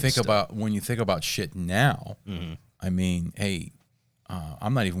 And when you think about shit now, I mean, hey,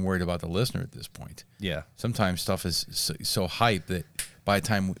 I'm not even worried about the listener at this point. Yeah. Sometimes stuff is so hype that by the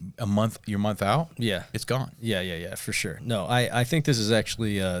time you're a month out, it's gone. Yeah, for sure. No, I think this is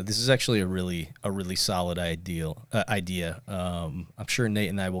actually a really solid idea. I'm sure Nate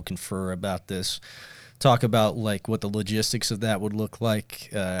and I will confer about this, talk about like what the logistics of that would look like,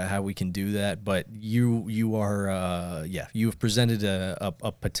 how we can do that. But you have presented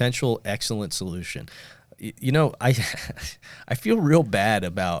a potential excellent solution. I feel really bad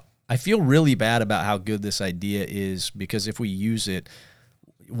about how good this idea is, because if we use it,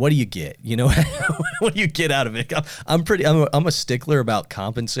 what do you get? What do you get out of it? I'm a stickler about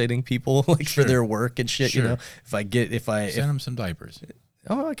compensating people for their work and shit. Sure. Send them some diapers.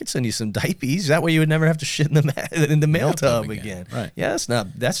 Oh, I could send you some diappies. That way you would never have to shit in the mail tub again. Right. Yeah,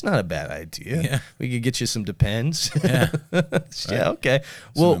 that's not a bad idea. Yeah. We could get you some Depends. Yeah. Yeah, okay.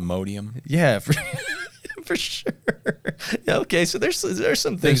 Some Imodium. Yeah, for sure. Yeah, okay, so there's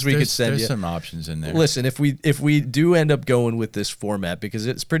some things we could send you. There's some options in there. Listen, if we do end up going with this format, because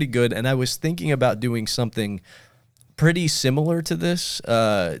it's pretty good, and I was thinking about doing something pretty similar to this,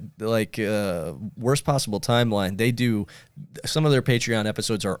 Worst Possible Timeline. They do some of their Patreon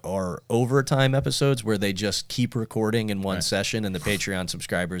episodes are overtime episodes where they just keep recording in one session, and the Patreon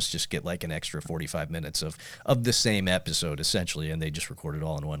subscribers just get like an extra 45 minutes of the same episode essentially, and they just record it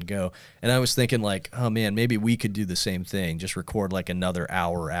all in one go. And I was thinking like, oh man, maybe we could do the same thing, just record like another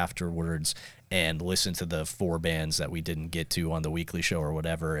hour afterwards and listen to the 4 bands that we didn't get to on the weekly show or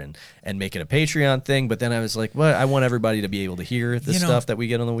whatever, and make it a Patreon thing. But then I was like, well, I want everybody to be able to hear the stuff that we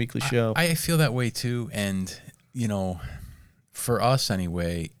get on the weekly show. I feel that way too. And, for us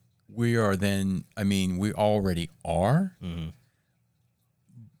anyway, we are then, we already are,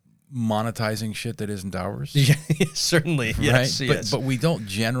 monetizing shit that isn't ours. Yeah, certainly. Yes, right? yes. But we don't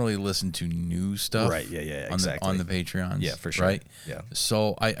generally listen to new stuff. Right. Yeah. On Exactly. on the Patreons. Yeah, for sure. Right. Yeah.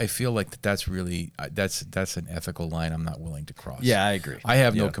 So I feel like that's really that's an ethical line I'm not willing to cross. Yeah, I agree. I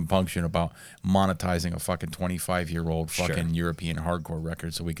have no compunction about monetizing a fucking 25-year-old fucking Sure. European hardcore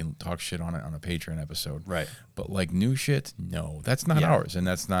record so we can talk shit on it on a Patreon episode. Right. But like new shit, no, that's not ours, and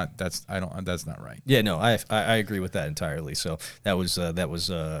that's not right. Yeah, no, I agree with that entirely. So that was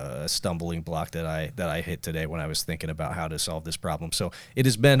a stumbling block that I hit today when I was thinking about how to solve this problem. So it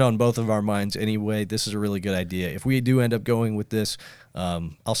has been on both of our minds anyway. This is a really good idea. If we do end up going with this,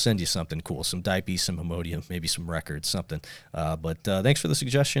 I'll send you something cool, some Dipe, some Imodium, maybe some records, something. But thanks for the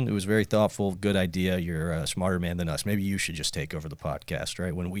suggestion. It was very thoughtful. Good idea. You're a smarter man than us. Maybe you should just take over the podcast,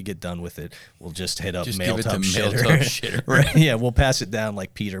 right? When we get done with it, we'll just hit up Just Mail give it Tub to Mail Shitter. Tub Shitter. Right? Yeah, we'll pass it down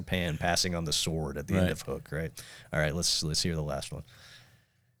like Peter Pan passing on the sword at the end Right. of Hook, right? All right, let's hear the last one.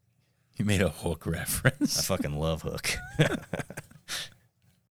 You made a Hook reference. I fucking love Hook.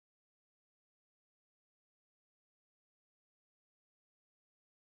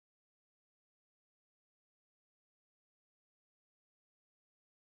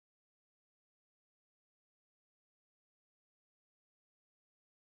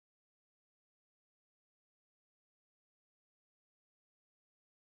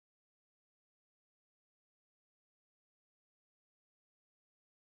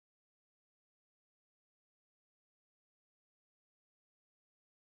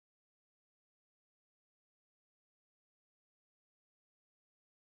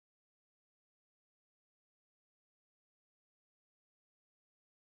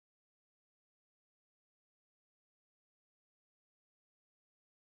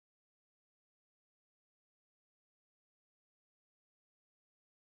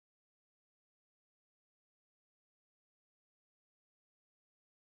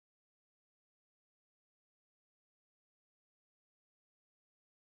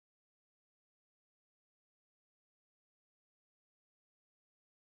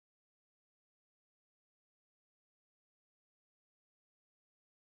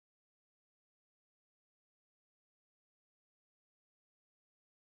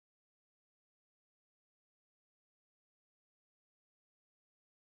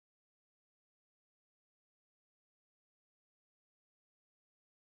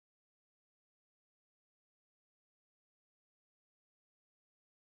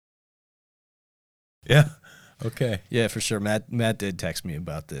 Yeah. Okay. Yeah, for sure. Matt did text me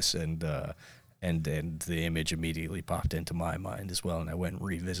about this, and the image immediately popped into my mind as well, and I went and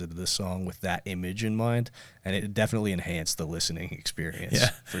revisited the song with that image in mind, and it definitely enhanced the listening experience.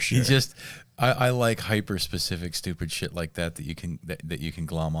 Yeah, for sure. I like hyper specific stupid shit like that you can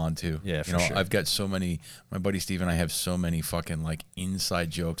glom onto. Yeah, for you know, sure. I've got so many. My buddy Steve and I have so many fucking like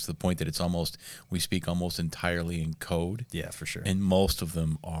inside jokes to the point that we speak almost entirely in code. Yeah, for sure. And most of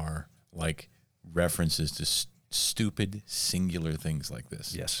them are like references to stupid singular things like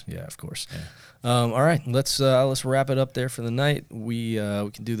this. Yes, yeah, of course. Yeah. All right, let's wrap it up there for the night. We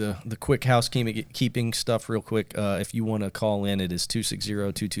can do the quick housekeeping stuff real quick. If you want to call in, it is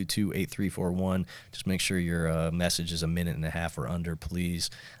 260-222-8341. Just make sure your message is a minute and a half or under, please.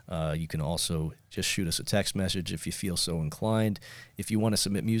 You can also just shoot us a text message if you feel so inclined. If you want to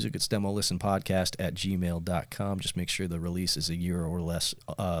submit music, it's demolistenpodcast@gmail.com. Just make sure the release is a year or less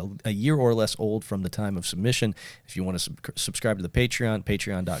old from the time of submission. If you want to subscribe to the Patreon,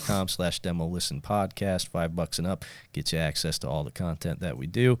 patreon.com/demolistenpodcast, $5 and up gets you access to all the content that we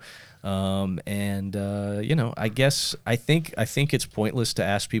do. I think it's pointless to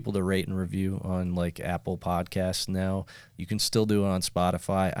ask people to rate and review on like Apple Podcasts now. You can still do it on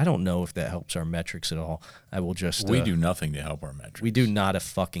Spotify. I don't know if that helps our metrics at all. I will just We do nothing to help our metrics. We do not a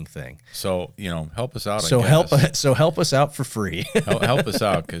fucking thing. So, help us out. So help us out for free. help us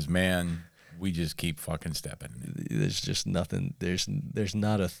out, because man, we just keep fucking stepping. There's just nothing. There's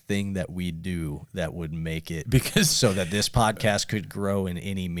not a thing that we do that would make it so that this podcast could grow in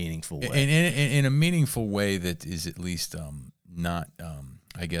any meaningful way. In a meaningful way that is at least not.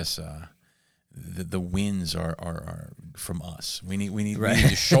 I guess the wins are from us. We need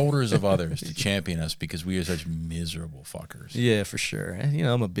the shoulders of others to champion us, because we are such miserable fuckers. Yeah, for sure. And,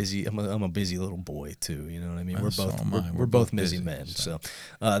 I'm a busy little boy too. You know what I mean? We're both busy men. So,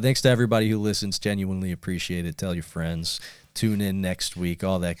 thanks to everybody who listens. Genuinely appreciate it. Tell your friends. Tune in next week.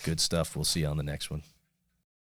 All that good stuff. We'll see you on the next one.